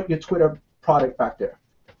going to put your Twitter product back there.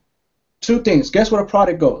 2 things. Guess where the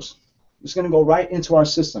product goes? It's going to go right into our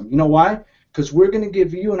system. You know why? Because we're going to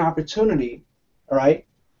give you an opportunity, all right,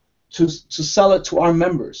 to sell it to our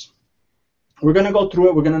members. We're going to go through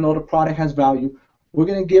it. We're going to know the product has value. We're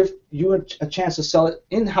going to give you a chance to sell it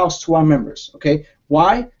in-house to our members, okay?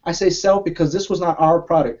 Why? I say sell because this was not our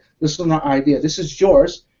product. This was not our idea. This is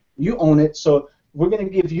yours. You own it, so we're going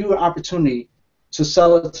to give you an opportunity to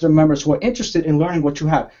sell it to the members who are interested in learning what you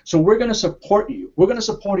have. So we're going to support you. We're going to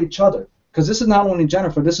support each other, because this is not only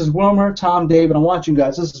Jennifer. This is Wilmer, Tom, David. I'm watching you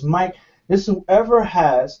guys. This is Mike. This is whoever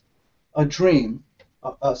has a dream,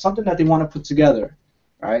 something that they want to put together,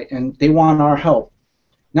 right? And they want our help.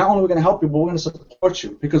 Not only are we going to help you, but we're going to support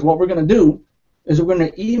you, because what we're going to do is we're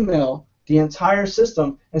going to email the entire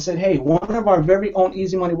system and say, hey, one of our very own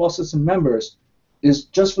Easy Money Wealth System members is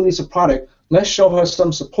just released a product. Let's show her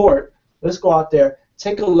some support. Let's go out there,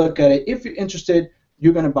 take a look at it. If you're interested,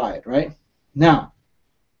 you're going to buy it, right? Now,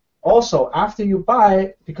 Also, after you buy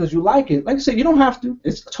it, because you like it, like I said, you don't have to.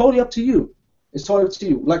 It's totally up to you. It's totally up to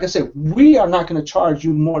you. Like I said, we are not going to charge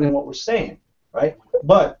you more than what we're saying, right?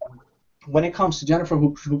 But when it comes to Jennifer,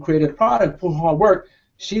 who created the product, put hard work,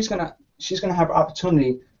 she's gonna have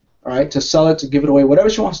opportunity, all right, to sell it, to give it away, whatever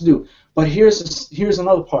she wants to do. But here's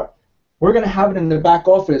another part. We're gonna have it in the back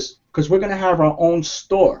office because we're gonna have our own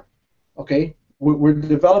store. Okay, we're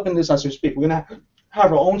developing this as we speak. We're gonna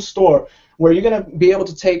have our own store where you're gonna be able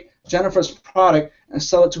to take Jennifer's product and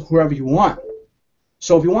sell it to whoever you want.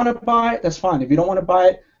 So if you want to buy it, that's fine. If you don't want to buy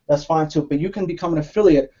it, that's fine too. But you can become an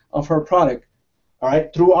affiliate of her product, all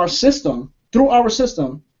right, through our system. Through our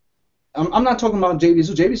system. I'm not talking about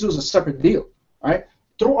JVZoo. JVZoo is a separate deal, all right?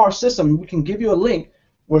 Through our system, we can give you a link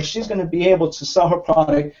where she's going to be able to sell her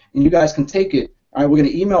product, and you guys can take it. All right, we're going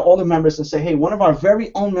to email all the members and say, hey, one of our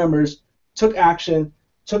very own members took action,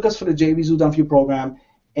 took us for the JVZoo Done For You program,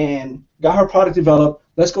 and got her product developed.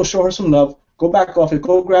 Let's go show her some love. Go back off it.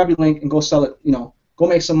 Go grab your link and go sell it. You know, go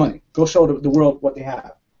make some money. Go show the world what they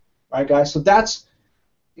have. All right, guys. So that's.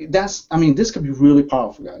 I mean, this could be really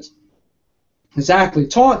powerful, guys. Exactly.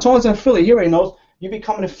 Tone's an affiliate. He already knows. You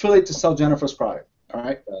become an affiliate to sell Jennifer's product. All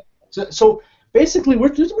right. So basically, we're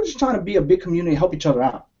just trying to be a big community, help each other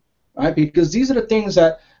out, right? Because these are the things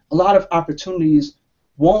that a lot of opportunities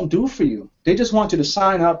won't do for you. They just want you to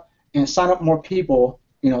sign up and sign up more people,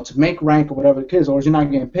 you know, to make rank or whatever it is, or you're not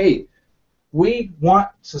getting paid. We want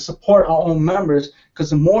to support our own members because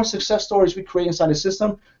the more success stories we create inside the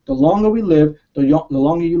system, the longer we live, the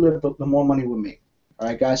longer you live, the more money we make. All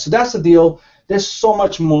right, guys. So that's the deal. There's so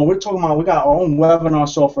much more. We're talking about we got our own webinar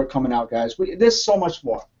software coming out, guys. There's so much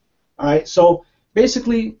more. All right. So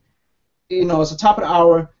basically, you know, it's the top of the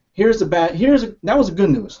hour. Here's the bad. That was the good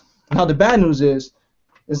news. Now the bad news is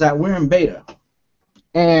that we're in beta,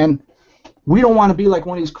 and we don't want to be like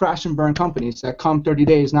one of these crash and burn companies that come 30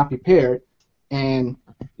 days not prepared, and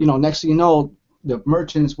you know, next thing you know, the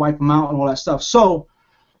merchants wipe them out and all that stuff. So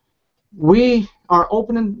we are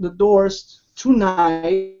opening the doors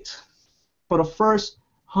tonight for the first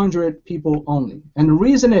 100 people only. And the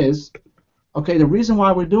reason is, okay, the reason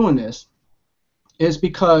why we're doing this is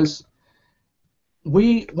because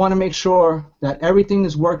we want to make sure that everything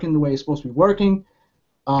is working the way it's supposed to be working.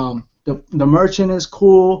 The merchant is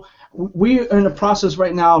cool. We are in the process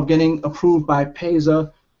right now of getting approved by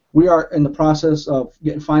Payza. We are in the process of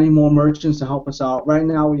finding more merchants to help us out. Right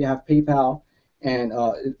now we have PayPal, and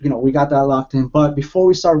you know, we got that locked in. But before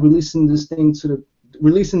we start releasing this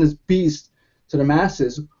beast to the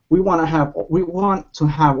masses, we want to have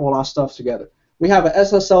all our stuff together. We have an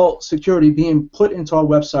SSL security being put into our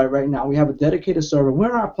website right now. We have a dedicated server.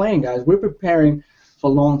 We're not playing, guys. We're preparing for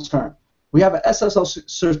long term. We have an SSL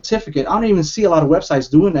certificate. I don't even see a lot of websites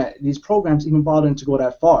doing that. These programs even bothering to go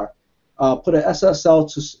that far. Put an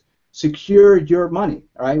SSL to secure your money.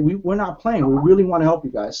 All right, we're not playing. We really want to help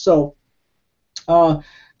you guys. So,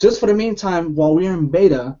 just for the meantime, while we're in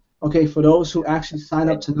beta, okay, for those who actually sign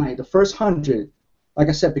up tonight, the first 100, like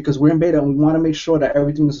I said, because we're in beta and we want to make sure that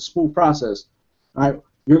everything is a smooth process. All right,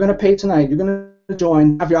 you're gonna pay tonight. You're gonna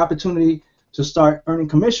join, have your opportunity to start earning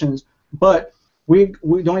commissions, but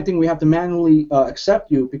the only thing we have to manually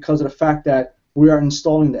accept you because of the fact that we are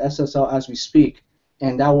installing the SSL as we speak,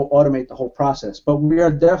 and that will automate the whole process. But we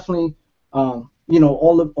are definitely, you know,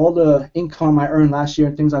 all the income I earned last year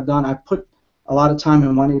and things I've done, I put a lot of time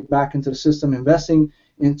and money back into the system, investing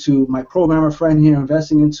into my programmer friend here,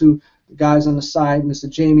 investing into the guys on the side, Mr.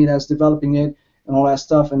 Jamie that's developing it, and all that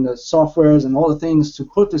stuff, and the softwares and all the things to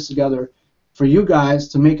put this together for you guys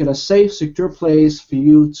to make it a safe, secure place for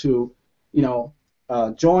you to, you know,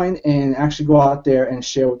 join and actually go out there and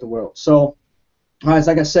share with the world. So, guys,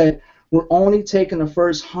 like I said, we're only taking the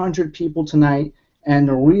first 100 people tonight, and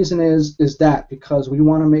the reason is that because we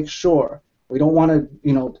want to make sure we don't want to,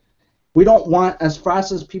 you know, we don't want, as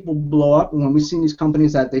fast as people blow up, when we see these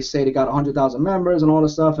companies that they say they got 100,000 members and all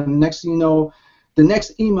this stuff, and next thing you know, the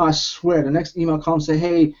next email, I swear, the next email comes say,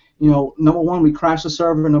 hey, you know, number one, we crashed the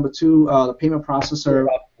server. Number two, the payment processor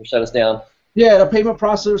shut us down. Yeah, the payment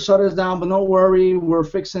processor shut us down, but don't worry, we're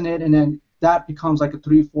fixing it, and then that becomes like a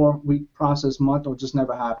 3-4 week process, month, or just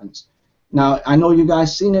never happens. Now, I know you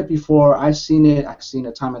guys seen it before. I've seen it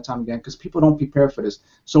time and time again, because people don't prepare for this.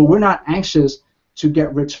 So we're not anxious to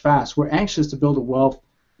get rich fast. We're anxious to build a wealth,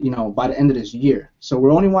 you know, by the end of this year. So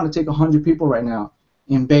we only want to take 100 people right now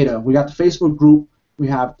in beta. We got the Facebook group. We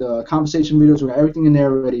have the conversation videos. We got everything in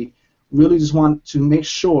there already. Really just want to make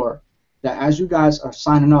sure that as you guys are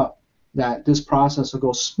signing up, that this process will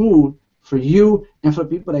go smooth for you and for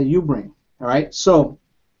people that you bring. All right. So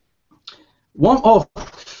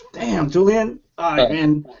damn, Julian. All right,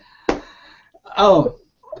 man. Oh,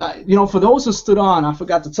 You know, for those who stood on, I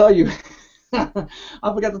forgot to tell you. I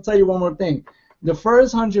forgot to tell you one more thing. The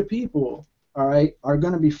first 100 people, all right, are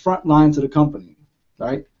going to be frontline to the company, all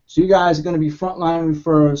right? So you guys are going to be frontline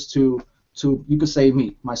refers to you could say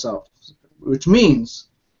me, myself, which means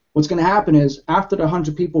what's going to happen is after the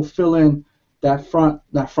 100 people fill in that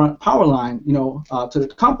front power line, you know, to the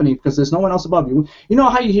company because there's no one else above you. You know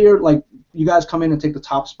how you hear like you guys come in and take the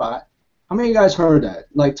top spot? How many of you guys heard that?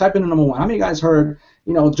 Like type in the number one. How many of you guys heard,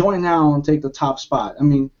 you know, join now and take the top spot? I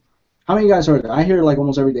mean, how many of you guys heard that? I hear it like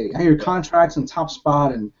almost every day. I hear contracts and top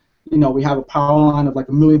spot, and you know we have a power line of like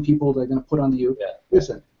 1 million people they're gonna put under you. Yeah.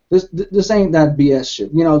 Listen, this ain't that BS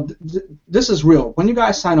shit. You know, this is real. When you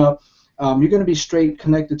guys sign up, you're gonna be straight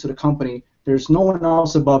connected to the company. There's no one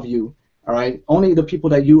else above you. All right, only the people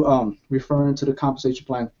that you referring to the compensation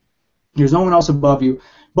plan. There's no one else above you.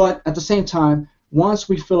 But at the same time, once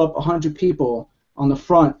we fill up 100 people on the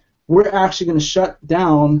front, we're actually going to shut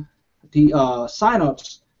down the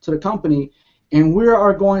signups to the company, and we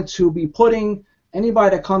are going to be putting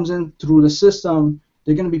anybody that comes in through the system,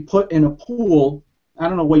 they're going to be put in a pool. I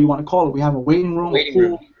don't know what you want to call it. We have a waiting room. Waiting a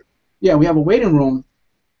pool. room. Yeah, we have a waiting room.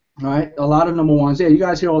 All right, a lot of number ones. Yeah, you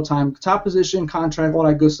guys hear all the time. Top position, contract, all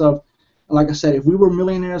that good stuff. And like I said, if we were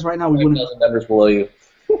millionaires right now, we wouldn't. 1,000 members below you.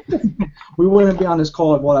 We wouldn't be on this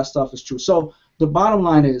call if all that stuff is true. So the bottom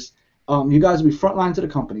line is, you guys will be frontline to the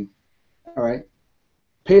company. All right.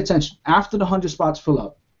 Pay attention. After the 100 spots fill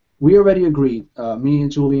up, we already agreed, me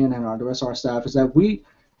and Julian and the rest of our staff, is that we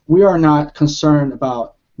are not concerned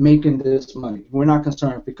about making this money. We're not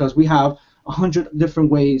concerned because we have 100 different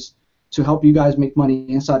ways to help you guys make money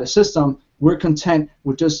inside the system. We're content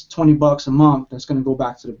with just $20 a month that's going to go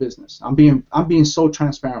back to the business. I'm being so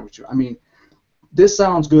transparent with you. I mean, this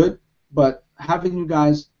sounds good, but having you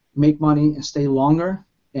guys make money and stay longer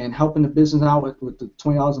and helping the business out with the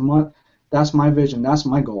 $20 a month, that's my vision. That's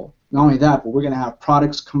my goal. Not only that, but we're going to have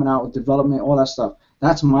products coming out with development, all that stuff.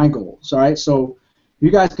 That's my goal. All right? So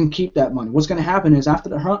you guys can keep that money. What's going to happen is after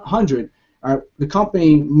the 100, all right, the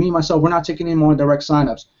company, me, myself, we're not taking any more direct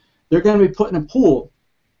signups. They're going to be put in a pool.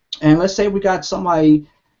 And let's say we got somebody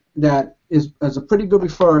that is a pretty good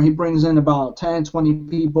referrer. He brings in about 10, 20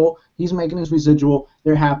 people. He's making his residual.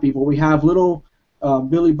 They're happy. But we have little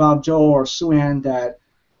Billy, Bob, Joe, or Sue Ann that,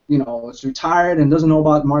 you know, is retired and doesn't know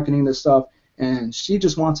about marketing this stuff, and she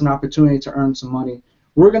just wants an opportunity to earn some money.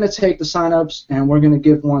 We're going to take the signups and we're going to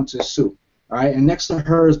give one to Sue. All right, and next to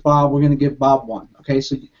her is Bob. We're going to give Bob one. Okay,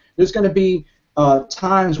 so there's going to be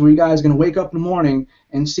times where you guys are going to wake up in the morning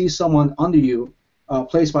and see someone under you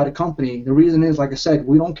placed by the company. The reason is, like I said,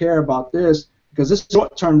 we don't care about this because this is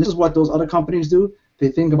short term. This is what those other companies do. They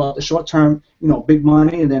think about the short term, you know, big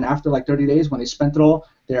money, and then after like 30 days when they spent it all,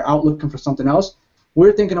 they're out looking for something else.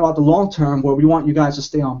 We're thinking about the long term where we want you guys to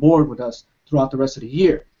stay on board with us throughout the rest of the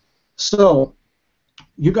year. So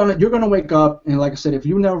you're gonna wake up, and like I said, if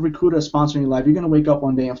you never recruited a sponsor in your life, you're gonna wake up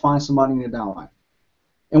one day and find somebody in your downline.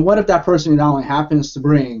 And what if that person in your downline happens to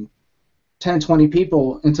bring 10, 20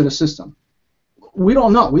 people into the system? We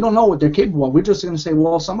don't know. We don't know what they're capable of. We're just going to say,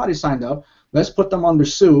 well, somebody signed up. Let's put them under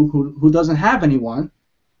Sue, who doesn't have anyone,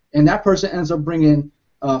 and that person ends up bringing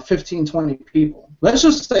 15, 20 people. Let's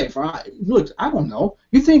just say, look, I don't know.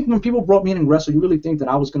 You think when people brought me in and wrestle, you really think that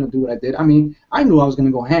I was going to do what I did? I mean, I knew I was going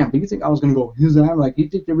to go ham, but you think I was going to go his ham? Like, you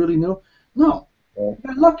think they really knew? No. You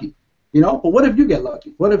got lucky, you know? But what if you get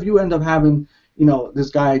lucky? What if you end up having, you know, this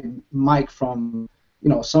guy Mike from, you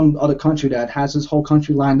know, some other country that has his whole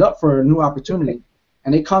country lined up for a new opportunity,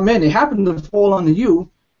 and they come in, they happen to fall under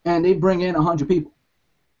you, and they bring in 100 people.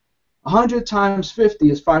 100 times 50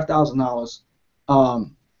 is $5,000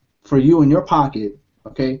 for you in your pocket,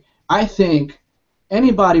 okay? I think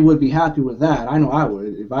anybody would be happy with that. I know I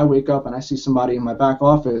would. If I wake up and I see somebody in my back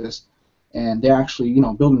office and they're actually, you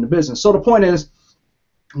know, building the business. So the point is,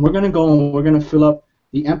 we're going to go and we're going to fill up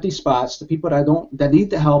the empty spots, the people that need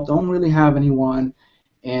the help, don't really have anyone,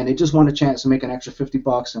 and they just want a chance to make an extra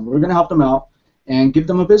 $50, and we're going to help them out and give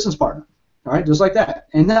them a business partner, all right, just like that.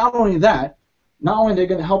 And not only that, not only they're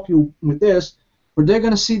going to help you with this, but they're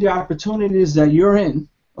going to see the opportunities that you're in,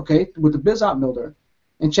 okay, with the Biz Op Builder,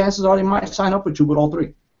 and chances are they might sign up with you with all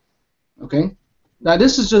three, okay? Now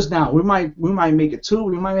this is just now. We might make it 2,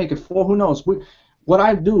 we might make it 4, who knows? What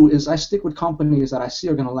I do is I stick with companies that I see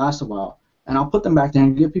are going to last a while, and I'll put them back there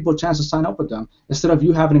and give people a chance to sign up with them instead of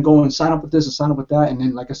you having to go and sign up with this and sign up with that, and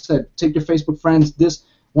then, like I said, take your Facebook friends this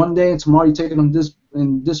one day, and tomorrow you're taking them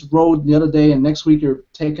this road the other day, and next week you're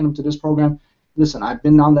taking them to this program. Listen, I've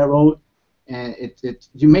been down that road, and it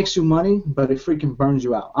makes you money, but it freaking burns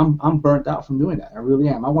you out. I'm burnt out from doing that. I really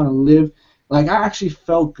am. I want to live. Like, I actually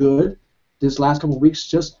felt good this last couple of weeks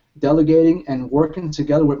just delegating and working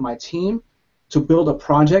together with my team to build a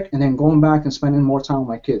project, and then going back and spending more time with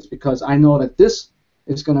my kids, because I know that this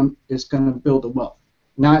is gonna build the wealth.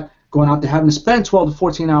 Not going out there having to spend 12 to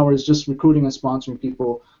 14 hours just recruiting and sponsoring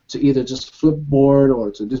people to either just flip board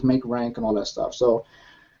or to just make rank and all that stuff. So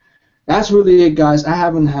that's really it, guys. I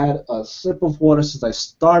haven't had a sip of water since I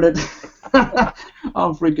started.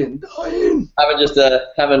 I'm freaking dying.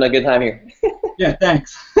 Having a good time here. Yeah,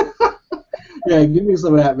 thanks. Yeah, give me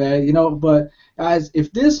some of that, man. You know, but guys,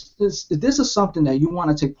 if this is something that you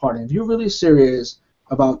want to take part in, if you're really serious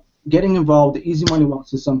about getting involved in the Easy Money Wealth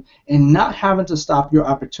System and not having to stop your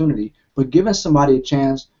opportunity, but giving somebody a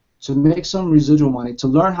chance to make some residual money, to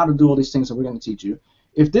learn how to do all these things that we're going to teach you.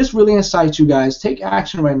 If this really incites you guys, take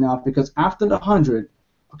action right now, because after the 100,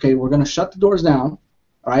 okay, we're going to shut the doors down,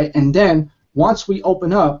 all right, and then once we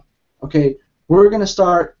open up, okay, we're going to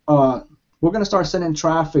start sending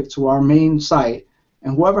traffic to our main site,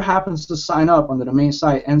 and whoever happens to sign up under the main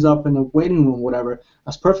site ends up in the waiting room, whatever.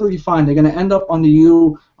 That's perfectly fine. They're going to end up on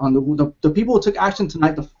the people who took action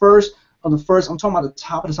tonight, the first of the first. I'm talking about the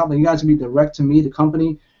top of the top. You guys can be direct to me, the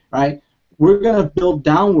company, right? We're going to build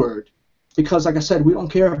downward, because, like I said, we don't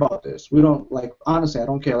care about this. We don't, like, honestly, I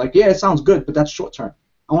don't care. Like, yeah, it sounds good, but that's short term.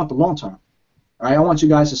 I want the long term. All right, I want you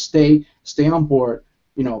guys to stay on board.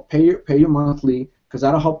 You know, pay your monthly, because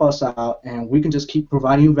that'll help us out, and we can just keep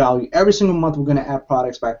providing you value. Every single month we're going to add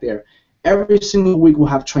products back there. Every single week we'll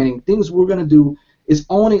have training. Things we're going to do is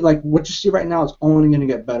only, like what you see right now, is only going to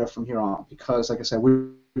get better from here on, because, like I said,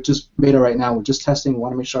 we're just beta right now. We're just testing. We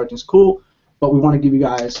want to make sure everything's cool, but we want to give you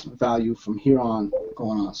guys value from here on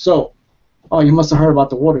going on. So, oh, you must have heard about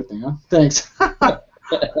the water thing, huh? Thanks.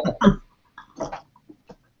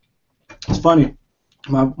 It's funny.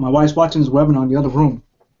 My wife's watching this webinar in the other room,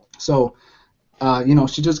 so you know,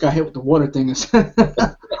 she just got hit with the water thing.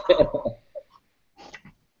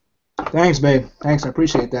 Thanks, babe. Thanks, I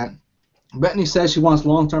appreciate that. Bethany says she wants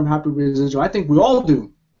long-term happy residual. I think we all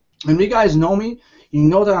do. And you guys know me. You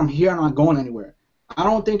know that I'm here and I'm not going anywhere. I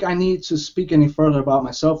don't think I need to speak any further about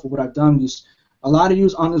myself or what I've done. A lot of you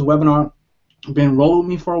on this webinar have been rolling with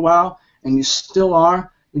me for a while, and you still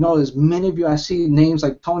are. You know, there's many of you, I see names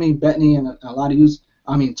like Tony, Bethany, and a lot of you,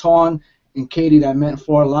 Ton and Katie that I met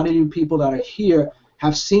for. A lot of you people that are here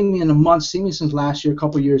have seen me in a month, seen me since last year, a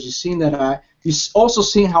couple of years. You've seen that you've also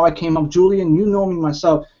seen how I came up. Julian, you know me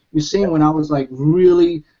myself. You've seen when I was like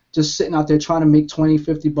really just sitting out there trying to make 20,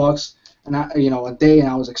 50 bucks and a day, and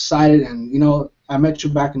I was excited, and I met you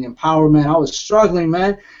back in the empowerment. I was struggling,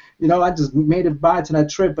 man. I just made it by to that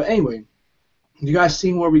trip. But anyway, you guys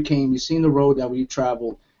seen where we came. You've seen the road that we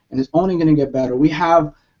traveled, and it's only going to get better. We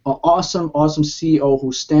have an awesome CEO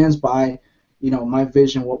who stands by, my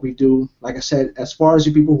vision, what we do. Like I said, as far as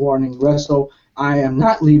you people who are in Ingresso, I am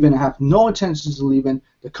not leaving. I have no intentions of leaving.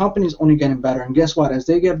 The company's only getting better, and guess what? As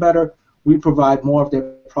they get better, we provide more of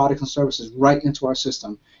their products and services right into our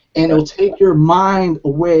system, and it'll take your mind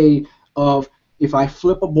away of, if I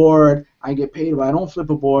flip a board, I get paid. If I don't flip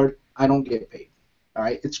a board, I don't get paid. All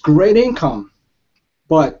right, it's great income,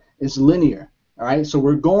 but it's linear. All right, so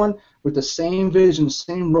we're going with the same vision,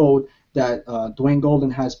 same road that Dwayne Golden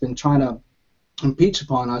has been trying to impeach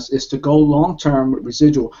upon us, is to go long term with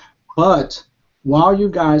residual. But while you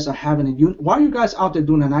guys are while you guys out there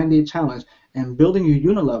doing a 90-day challenge and building your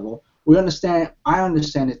unit level, I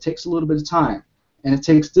understand it takes a little bit of time, and it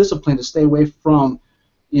takes discipline to stay away from,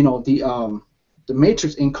 the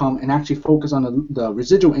matrix income and actually focus on the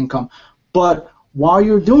residual income. But while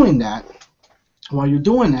you're doing that,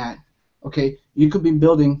 okay, you could be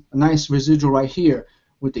building a nice residual right here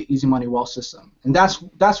with the Easy Money Wealth System, and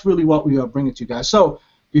that's really what we are bringing to you guys. So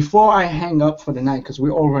before I hang up for the night, because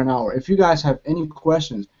we're over an hour, if you guys have any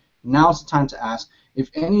questions, now's the time to ask. If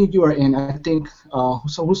any of you are in, I think,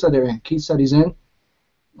 who said they're in? Keith said he's in.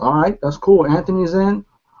 All right, that's cool. Anthony's in.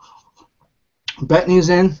 Bethany's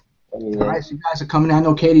in. All right, so you guys are coming in. I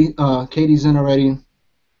know Katie's in already.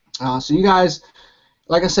 So you guys,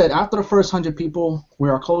 like I said, after the first 100 people, we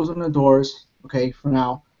are closing the doors, okay, for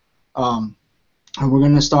now. And we're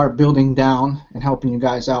going to start building down and helping you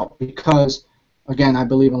guys out because, again, I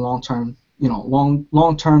believe in long-term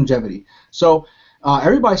longevity. So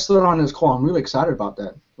everybody's still on this call. I'm really excited about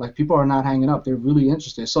that. Like, people are not hanging up. They're really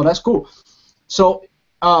interested. So that's cool. So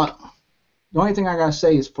the only thing I got to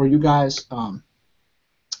say is for you guys,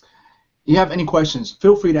 you have any questions,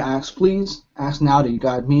 feel free to ask. Please ask now that you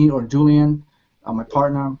got me or Julian, my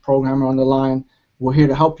partner, programmer on the line. We're here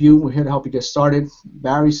to help you. We're here to help you get started.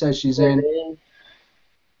 Barry says she's in.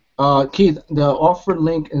 Keith, the offer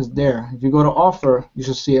link is there. If you go to offer, you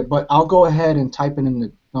should see it. But I'll go ahead and type it in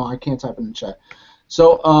the. No, I can't type it in the chat.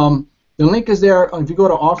 So The link is there. If you go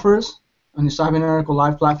to offers on your Cybernetic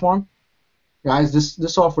Live platform, guys,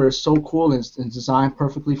 this offer is so cool and it's designed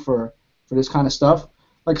perfectly for this kind of stuff.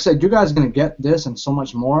 Like I said, you guys are gonna get this and so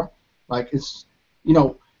much more. Like it's, you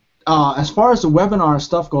know, as far as the webinar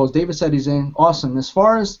stuff goes, David said he's in. Awesome. As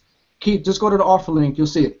far as Keith, just go to the offer link. You'll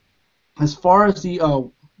see it. As far as the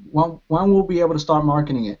when we'll be able to start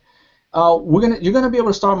marketing it, you're gonna be able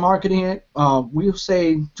to start marketing it. We'll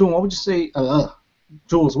say, June, what would you say?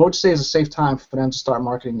 Jules, what would you say is a safe time for them to start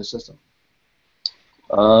marketing the system?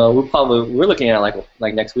 We're looking at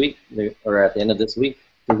like next week or at the end of this week.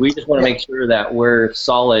 Because we just want to make sure that we're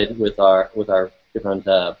solid with our different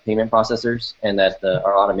payment processors and that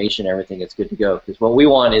our automation and everything is good to go. Because what we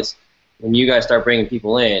want is when you guys start bringing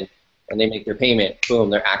people in and they make their payment, boom,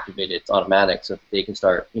 they're activated. It's automatic, so they can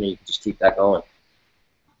start. You can just keep that going.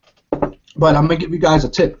 But I'm gonna give you guys a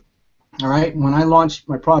tip. All right, when I launched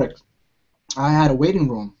my product, I had a waiting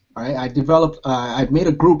room. All right, I made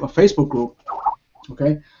a group, a Facebook group.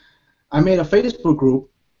 Okay, I made a Facebook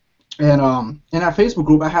group, and in that Facebook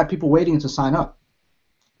group, I had people waiting to sign up.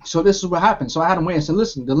 So this is what happened. So I had them wait. I said,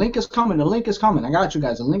 listen, the link is coming. The link is coming. I got you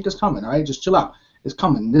guys. The link is coming. All right, just chill out. It's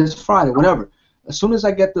coming this Friday, whatever. As soon as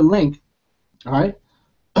I get the link, all right.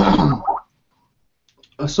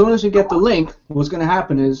 As soon as you get the link, what's gonna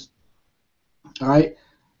happen is, all right.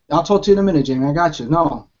 I'll talk to you in a minute, Jamie. I got you.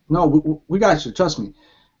 No, we got you. Trust me.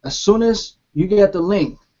 As soon as you get the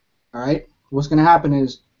link, all right, what's going to happen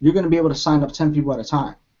is you're going to be able to sign up 10 people at a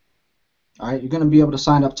time. All right, you're going to be able to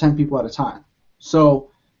sign up 10 people at a time. So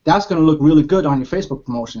that's going to look really good on your Facebook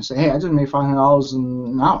promotion. Say, hey, I just made $500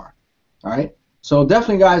 an hour. All right. So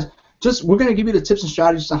definitely, guys, we're going to give you the tips and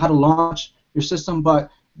strategies on how to launch your system, but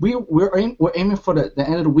we're aiming for the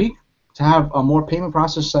end of the week to have a more payment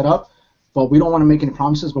process set up. But we don't want to make any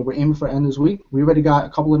promises, but we're aiming for the end of this week. We already got a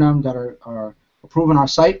couple of them that are approved on our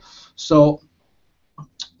site. So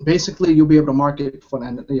basically, you'll be able to market for the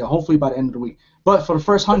end, hopefully by the end of the week. But for the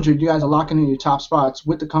first 100, you guys are locking in your top spots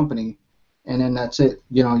with the company, and then that's it.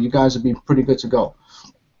 You guys will be pretty good to go.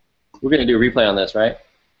 We're going to do a replay on this, right?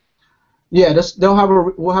 Yeah, we'll have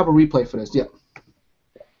a replay for this. Yeah.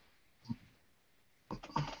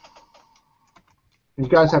 If you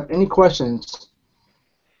guys have any questions.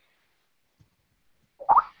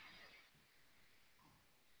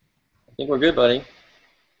 I think we're good, buddy.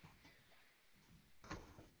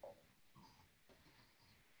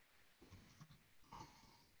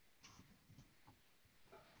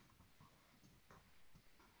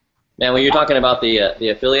 Man, when you're talking about the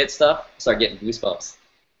affiliate stuff, I start getting goosebumps.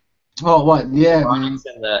 Oh, what? Yeah, man.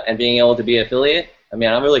 And being able to be an affiliate, I mean,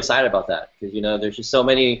 I'm really excited about that because there's just so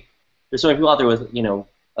many people out there with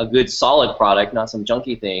a good solid product, not some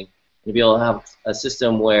junky thing. To be able to have a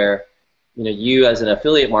system where you as an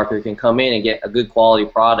affiliate marketer can come in and get a good quality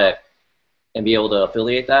product and be able to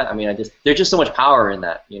affiliate that. I mean, there's just so much power in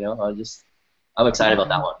that. I'm excited about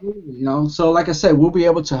that one. So like I said, we'll be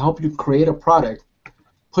able to help you create a product,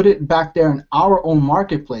 put it back there in our own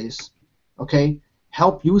marketplace, okay?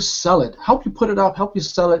 Help you sell it, help you put it up, help you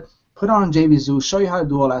sell it, put it on JVZoo, show you how to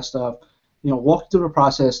do all that stuff, walk through the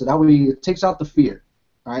process. So that way it takes out the fear,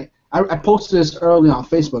 all right? I posted this early on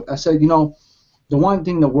Facebook. I said, the one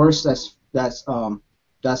thing, the worst that's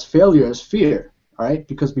failure is fear, all right?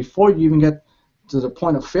 Because before you even get to the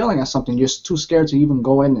point of failing at something, you're too scared to even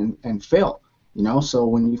go in and fail, So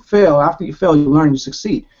when you fail, after you fail, you learn, you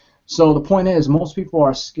succeed. So the point is, most people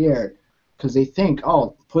are scared because they think,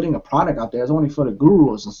 oh, putting a product out there is only for the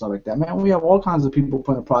gurus and stuff like that. Man, we have all kinds of people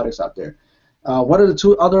putting products out there. What are the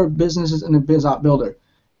two other businesses in the Biz Out Builder?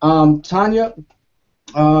 Tanya,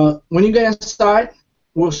 when you get inside,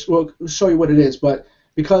 we'll show you what it is. But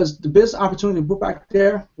because the business opportunity we're back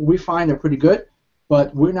there, we find they're pretty good,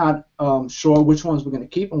 but we're not sure which ones we're going to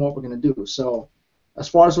keep and what we're going to do. So as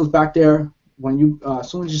far as those back there, when you as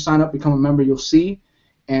soon as you sign up, become a member, you'll see.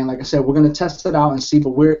 And like I said, we're going to test it out and see.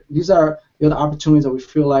 But these are the other opportunities that we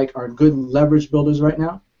feel like are good leverage builders right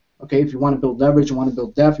now. Okay, if you want to build leverage, you want to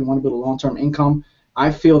build depth, you want to build a long-term income,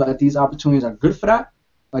 I feel that these opportunities are good for that.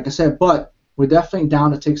 Like I said, but we're definitely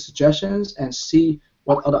down to take suggestions and see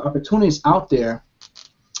what other opportunities out there.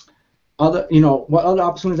 What other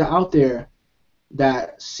opportunities are out there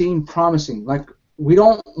that seem promising. Like we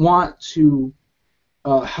don't want to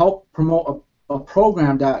help promote a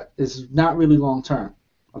program that is not really long-term.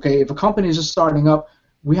 Okay, if a company is just starting up,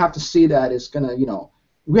 we have to see that it's gonna,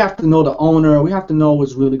 we have to know the owner. We have to know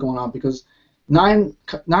what's really going on because nine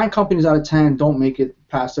companies out of 10 don't make it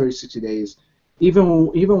past 30, 60 days.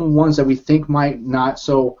 Even ones that we think might not.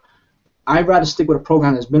 So I'd rather stick with a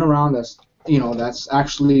program that's been around. That's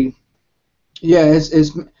actually, yeah,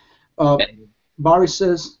 it's Barry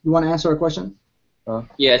says, you want to answer a question?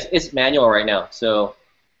 Yeah, it's manual right now. So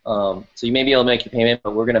you may be able to make your payment,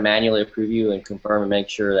 but we're going to manually approve you and confirm and make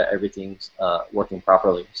sure that everything's working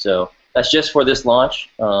properly. So that's just for this launch.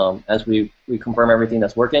 As we confirm everything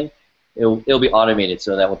that's working, it'll be automated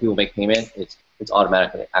so that when people make payment, it's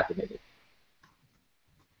automatically activated.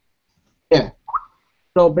 Yeah.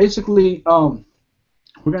 So basically,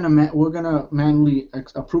 we're gonna manually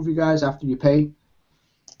approve you guys after you pay.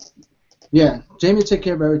 Yeah, Jamie take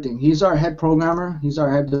care of everything. He's our head programmer. He's our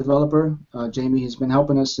head developer. Jamie, he's been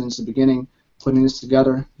helping us since the beginning, putting this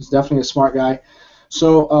together. He's definitely a smart guy.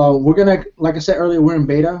 So we're gonna, like I said earlier, we're in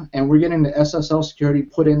beta and we're getting the SSL security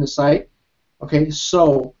put in the site. Okay,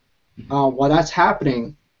 so while that's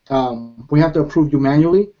happening, we have to approve you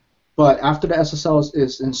manually. But after the SSL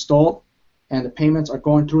is installed and the payments are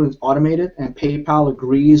going through and it's automated and PayPal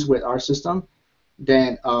agrees with our system,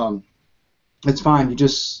 then it's fine.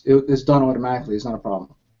 It's done automatically. It's not a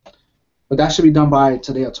problem. But that should be done by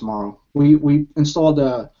today or tomorrow. We installed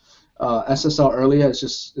the SSL earlier.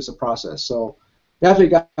 It's a process. So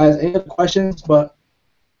definitely, guys, any other questions? But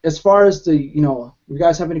as far as you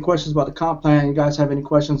guys have any questions about the comp plan, you guys have any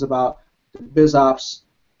questions about the biz ops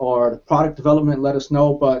or the product development, let us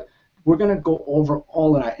know. But we're gonna go over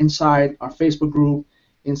all of that inside our Facebook group,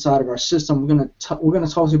 inside of our system. We're gonna talk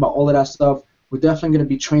to you about all of that stuff. We're definitely going to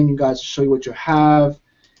be training you guys to show you what you have,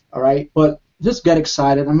 all right? But just get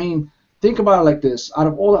excited. I mean, think about it like this. Out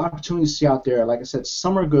of all the opportunities you see out there, like I said,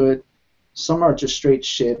 some are good, some are just straight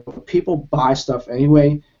shit, but people buy stuff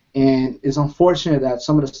anyway, and it's unfortunate that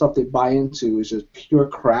some of the stuff they buy into is just pure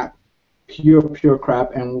crap, pure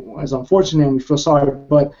crap, and it's unfortunate and we feel sorry,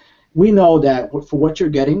 but we know that for what you're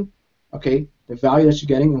getting, okay, the value that you're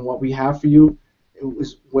getting and what we have for you, it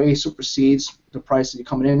way supersedes the price that you're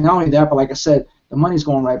coming in. Not only that, but like I said, the money's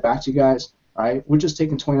going right back to you guys. Right? We're just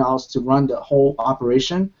taking $20 to run the whole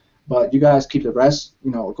operation, but you guys keep the rest.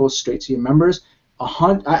 It goes straight to your members. I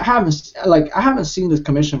haven't seen this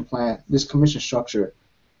commission plan, this commission structure.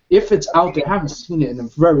 If it's out there, I haven't seen it in a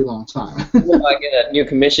very long time. I get a new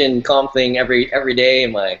commission comp thing every day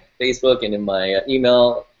in my Facebook and in my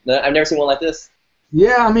email. I've never seen one like this.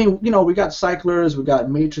 Yeah, I mean, we got cyclers, we got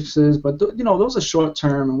matrices, but those are short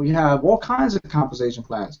term, and we have all kinds of compensation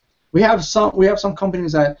plans. We have some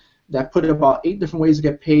companies that put about 8 different ways to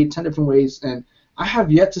get paid, 10 different ways, and I have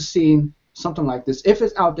yet to see something like this. If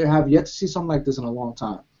it's out there, I have yet to see something like this in a long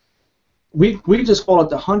time. We just call it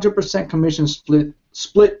the 100% commission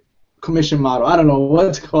split commission model. I don't know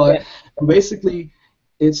what to call it. Yeah. Basically,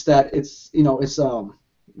 it's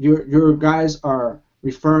your guys are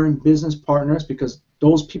referring business partners because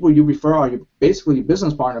those people you refer are basically your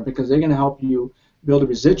business partner because they're going to help you build a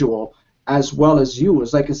residual as well as you.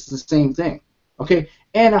 It's the same thing. Okay,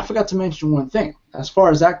 and I forgot to mention one thing as far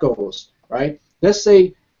as that goes, right? Let's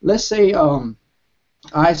say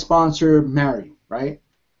I sponsor Mary, right?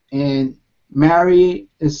 And Mary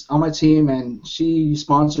is on my team and she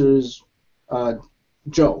sponsors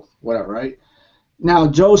Joe, whatever, right? Now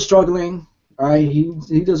Joe's struggling. All right,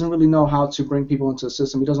 he doesn't really know how to bring people into the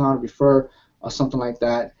system. He doesn't know how to refer or something like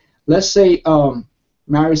that. Let's say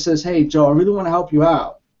Mary says, "Hey, Joe, I really want to help you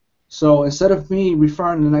out. So instead of me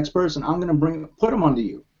referring the next person, I'm going to put them under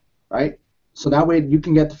you, right? So that way you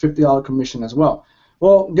can get the $50 commission as well."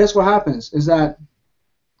 Well, guess what happens is that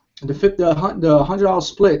the $100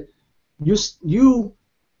 split,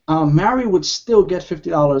 Mary would still get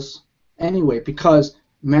 $50 anyway because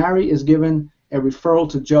Mary is given a referral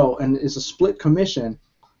to Joe, and it's a split commission.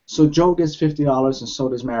 So Joe gets $50, and so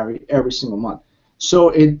does Mary every single month.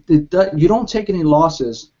 So you don't take any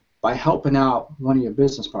losses by helping out one of your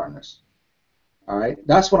business partners. All right,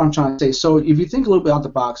 that's what I'm trying to say. So if you think a little bit out the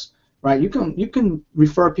box, right, you can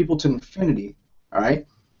refer people to infinity. All right,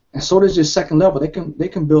 and so does your second level. They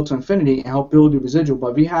can build to infinity and help build your residual.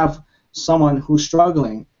 But if you have someone who's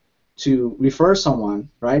struggling to refer someone,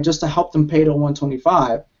 right, just to help them pay the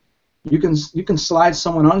 125. You can slide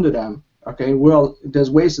someone under them. Okay, well, there's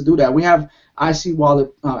ways to do that. We have IC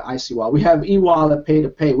Wallet. We have e-wallet, pay to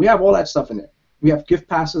pay. We have all that stuff in there. We have gift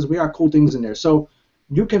passes. We have cool things in there. So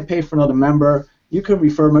you can pay for another member. You can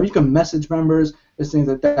refer members. You can message members. There's things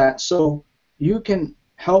like that. So you can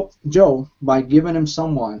help Joe by giving him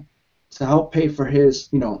someone to help pay for his,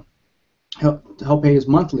 help pay his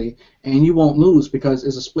monthly, and you won't lose because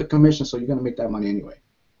it's a split commission. So you're gonna make that money anyway.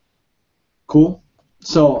 Cool.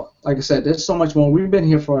 So, like I said, there's so much more. We've been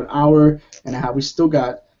here for an hour and a half. We still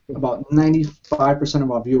got about 95% of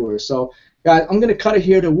our viewers. So, guys, I'm going to cut it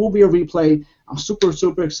here. There will be a replay. I'm super,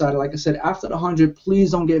 super excited. Like I said, after the 100, please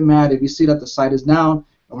don't get mad if you see that the site is down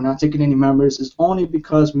and we're not taking any members. It's only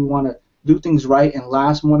because we want to do things right and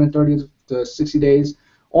last more than 30 the 60 days.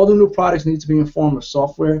 All the new products need to be in form of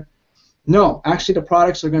software. No, actually the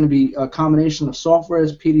products are going to be a combination of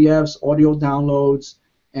softwares, PDFs, audio downloads,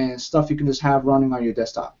 and stuff you can just have running on your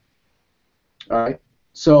desktop. All right.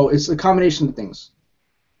 So it's a combination of things.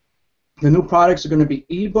 The new products are going to be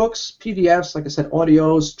ebooks, PDFs, like I said,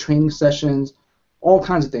 audios, training sessions, all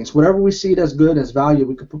kinds of things. Whatever we see that's good, as value,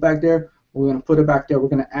 we could put back there. We're going to put it back there. We're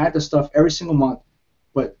going to add the stuff every single month,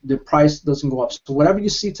 but the price doesn't go up. So whatever you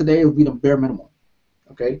see today will be the bare minimum.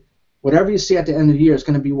 Okay. Whatever you see at the end of the year is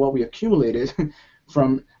going to be what we accumulated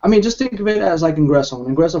from. I mean, just think of it as like Ingresso.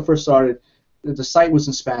 When Ingresso first started, the site was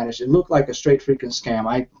in Spanish. It looked like a straight freaking scam.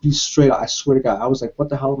 I swear to God, I was like, what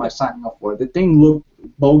the hell am I signing up for? The thing looked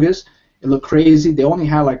bogus. It looked crazy. They only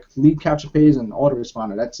had like lead capture page and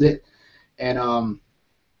autoresponder. That's it. And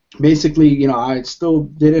basically, you know, I still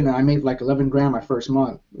did it, and I made like 11 grand my first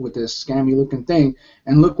month with this scammy looking thing.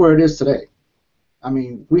 And look where it is today. I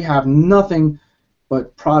mean, we have nothing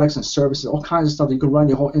but products and services, all kinds of stuff that you could run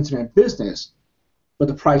your whole internet business, but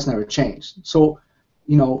the price never changed. So,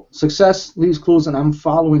 you know, success leaves clues, and I'm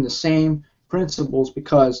following the same principles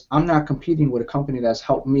because I'm not competing with a company that's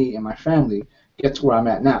helped me and my family get to where I'm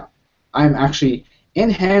at now. I'm actually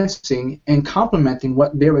enhancing and complementing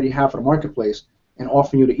what they already have for the marketplace and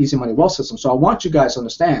offering you the Easy Money Wealth system. So I want you guys to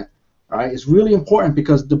understand, all right, it's really important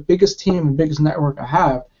because the biggest team and biggest network I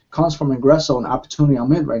have comes from Ingresso and the opportunity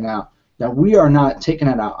I'm in right now, that we are not taking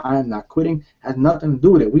it out. I am not quitting. Had nothing to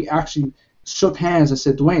do with it. We actually shook hands and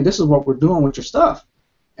said, Dwayne, this is what we're doing with your stuff.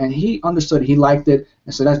 And he understood it. He liked it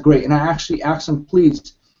and said, that's great. And I actually asked him,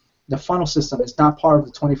 please, the funnel system is not part of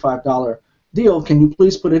the $25 deal. Can you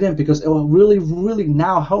please put it in? Because it will really, really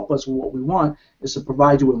now help us with what we want is to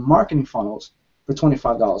provide you with marketing funnels for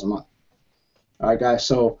 $25 a month. All right, guys.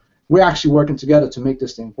 So we're actually working together to make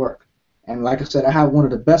this thing work. And like I said, I have one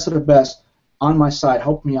of the best on my side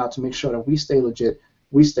helping me out to make sure that we stay legit.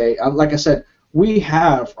 We stay, like I said, we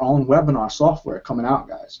have our own webinar software coming out,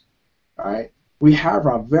 guys. All right. We have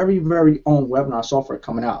our very, very own webinar software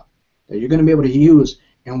coming out that you're going to be able to use,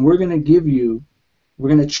 and we're going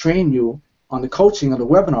to train you on the coaching of the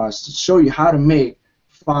webinars to show you how to make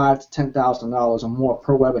 $5,000 to $10,000 or more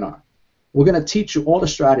per webinar. We're going to teach you all the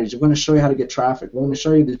strategies. We're going to show you how to get traffic. We're going to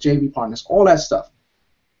show you the JV partners, all that stuff,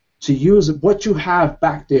 to use what you have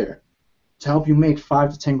back there to help you make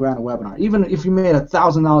 5 to 10 grand a webinar. Even if you made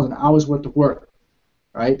 $1,000 an hour's worth of work,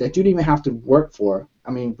 right, that you didn't even have to work for. I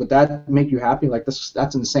mean, would that make you happy? Like,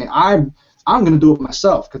 that's insane. I'm going to do it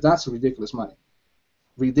myself because that's ridiculous money.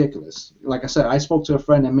 Ridiculous. Like I said, I spoke to a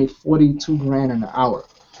friend that made 42 grand an hour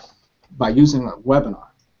by using a webinar.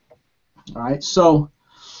 All right, so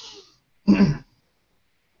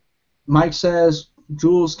Mike says,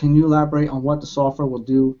 Jules, can you elaborate on what the software will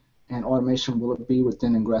do and automation will it be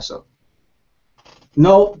within Ingresso?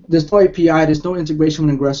 No, there's no API, there's no integration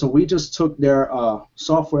with Ingresso. We just took their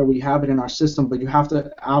software, we have it in our system, but you have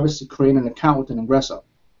to obviously create an account within Ingresso.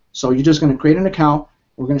 So you're just going to create an account.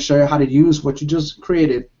 We're going to show you how to use what you just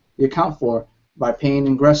created the account for by paying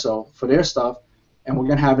Ingresso for their stuff, and we're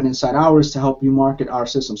going to have it inside ours to help you market our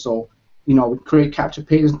system. So, you know, we create capture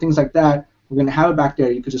pages and things like that. We're going to have it back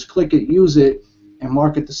there. You could just click it, use it, and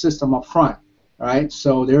market the system up front. All right?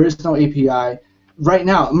 So there is no API right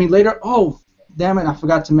now. I mean, later, oh, damn it, I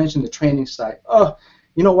forgot to mention the training site. Oh,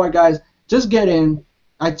 you know what, guys? Just get in.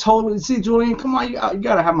 I totally see, Julian, come on, you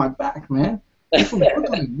got to have my back, man. You're from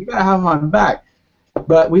Brooklyn. You got to have my back.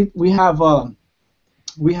 But we have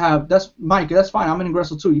that's Mike. That's fine. I'm in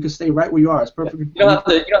Ingresso too. You can stay right where you are. It's perfectly. You don't have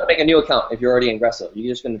to make a new account if you're already in Ingresso.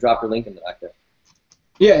 You're just going to drop your link in the back there.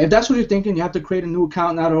 Yeah, if that's what you're thinking, you have to create a new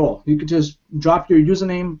account. Not at all. You could just drop your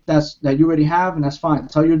username that you already have, and that's fine.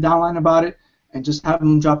 Tell your downline about it, and just have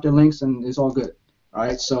them drop their links, and it's all good. All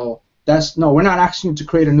right. So we're not asking you to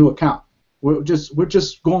create a new account. We're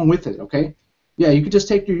just going with it. Okay. Yeah, you could just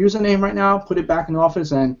take your username right now, put it back in the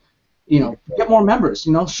office, and get more members.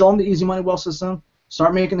 Show them the Easy Money Wealth system.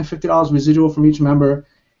 Start making the $50 residual from each member,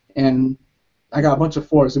 and I got a bunch of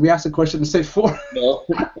fours. Did we ask the question to say 4? No.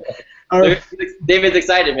 All right. David's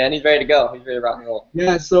excited, man. He's ready to go. He's ready to rock and roll.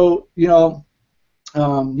 Yeah. So you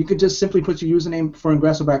could just simply put your username for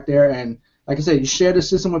Ingresso back there, and like I said, you share the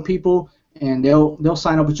system with people, and they'll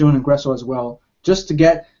sign up with you in Ingresso as well. Just to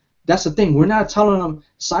get. That's the thing. We're not telling them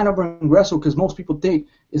sign up in Residual because most people think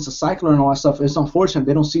it's a cycler and all that stuff. It's unfortunate.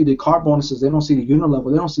 They don't see the car bonuses. They don't see the unit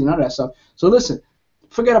level. They don't see none of that stuff. So listen,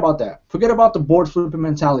 forget about that. Forget about the board flipping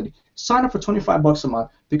mentality. Sign up for $25 a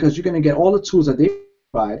month because you're going to get all the tools that they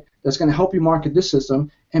provide that's going to help you market this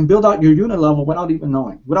system and build out your unit level without even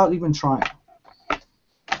knowing, without even trying.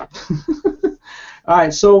 All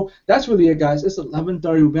right, so that's really it, guys. It's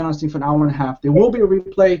 11:30. We've been on this thing for an hour and a half. There will be a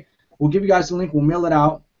replay. we'll give you guys the link. We'll mail it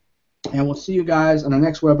out, and we'll see you guys on the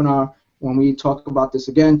next webinar when we talk about this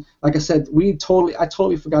again. Like I said, I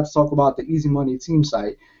totally forgot to talk about the Easy Money team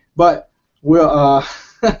site, but we'll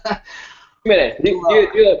 2 minutes.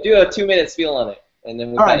 Do a 2-minute spiel on it, and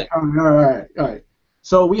then we'll cut it. All right.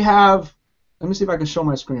 So we have. Let me see if I can show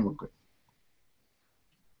my screen real quick.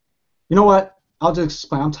 You know what? I'll just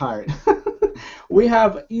explain. I'm tired. We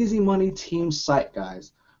have Easy Money team site,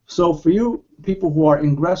 guys. So for you people who are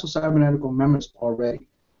Ingresso Cybernetical members already,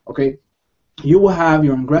 okay, you will have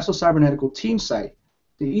your Ingresso Cybernetical team site,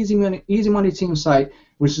 the Easy Money team site,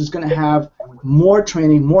 which is going to have more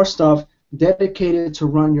training, more stuff dedicated to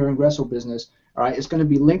run your Ingresso business. All right, it's going to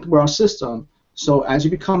be linked with our system. So as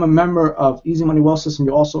you become a member of Easy Money Wealth System,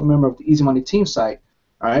 you're also a member of the Easy Money team site,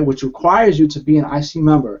 all right, which requires you to be an IC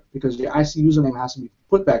member because your IC username has to be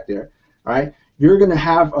put back there. All right, you're going to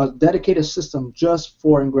have a dedicated system just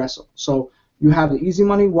for Ingresso. So you have the Easy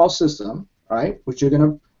Money Wealth System, right, which you're going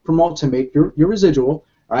to promote to make your residual,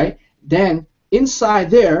 right? Then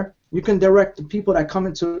inside there, you can direct the people that come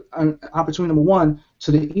into opportunity number one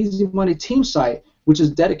to the Easy Money team site, which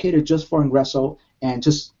is dedicated just for Ingresso and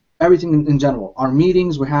just everything in general. Our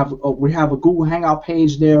meetings, we have a Google Hangout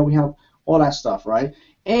page there. We have all that stuff, right?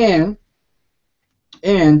 And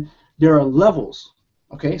there are levels.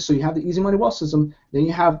 Okay, so you have the Easy Money Wealth System. Then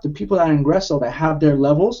you have the people that are Ingresso that have their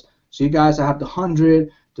levels. So you guys that have the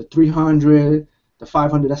 100, the 300, the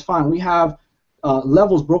 500. That's fine. We have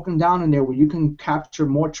levels broken down in there where you can capture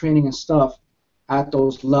more training and stuff at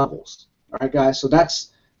those levels. All right, guys. So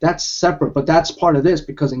that's separate, but that's part of this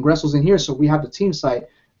because Ingresso's in here. So we have the team site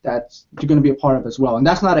that you're going to be a part of as well, and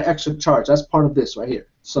that's not an extra charge. That's part of this right here.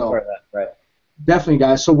 So right. Definitely,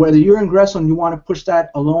 guys. So whether you're Ingresso and you want to push that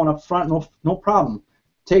alone up front, no problem.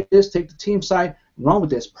 Take this, take the team site, run with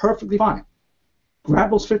this. Perfectly fine.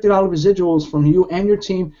 Grab those $50 residuals from you and your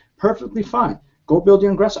team. Perfectly fine. Go build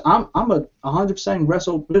your Ingresso. I'm a 100%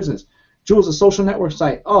 Ingresso business. Jules, a social network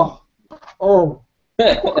site. Oh.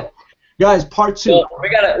 Guys, part 2. Well, we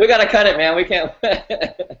gotta cut it, man. We can't.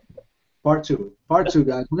 Part two,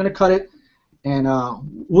 guys. We're gonna cut it, and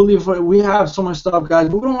we'll leave. We have so much stuff, guys.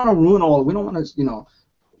 We don't want to ruin all. We don't want to,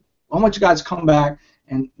 I want you guys to come back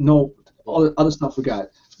and know all the other stuff we got.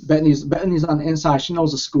 Bethany's on the inside. She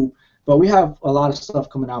knows the scoop. But we have a lot of stuff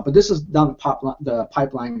coming out. But this is down the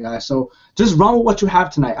pipeline, guys. So just run with what you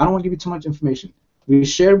have tonight. I don't want to give you too much information. We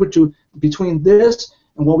shared with you between this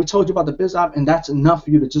and what we told you about the biz app, and that's enough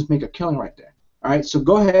for you to just make a killing right there. All right. So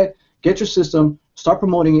go ahead, get your system, start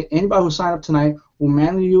promoting it. Anybody who signed up tonight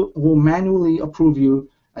will manually approve you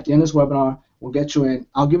at the end of this webinar. We'll get you in.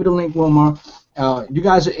 I'll give you the link, Wilmar. You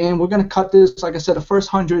guys are in. We're gonna cut this. Like I said, the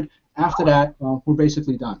first 100. After that, we're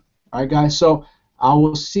basically done. All right, guys. So I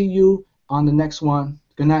will see you on the next one.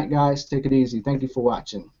 Good night, guys. Take it easy. Thank you for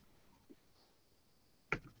watching.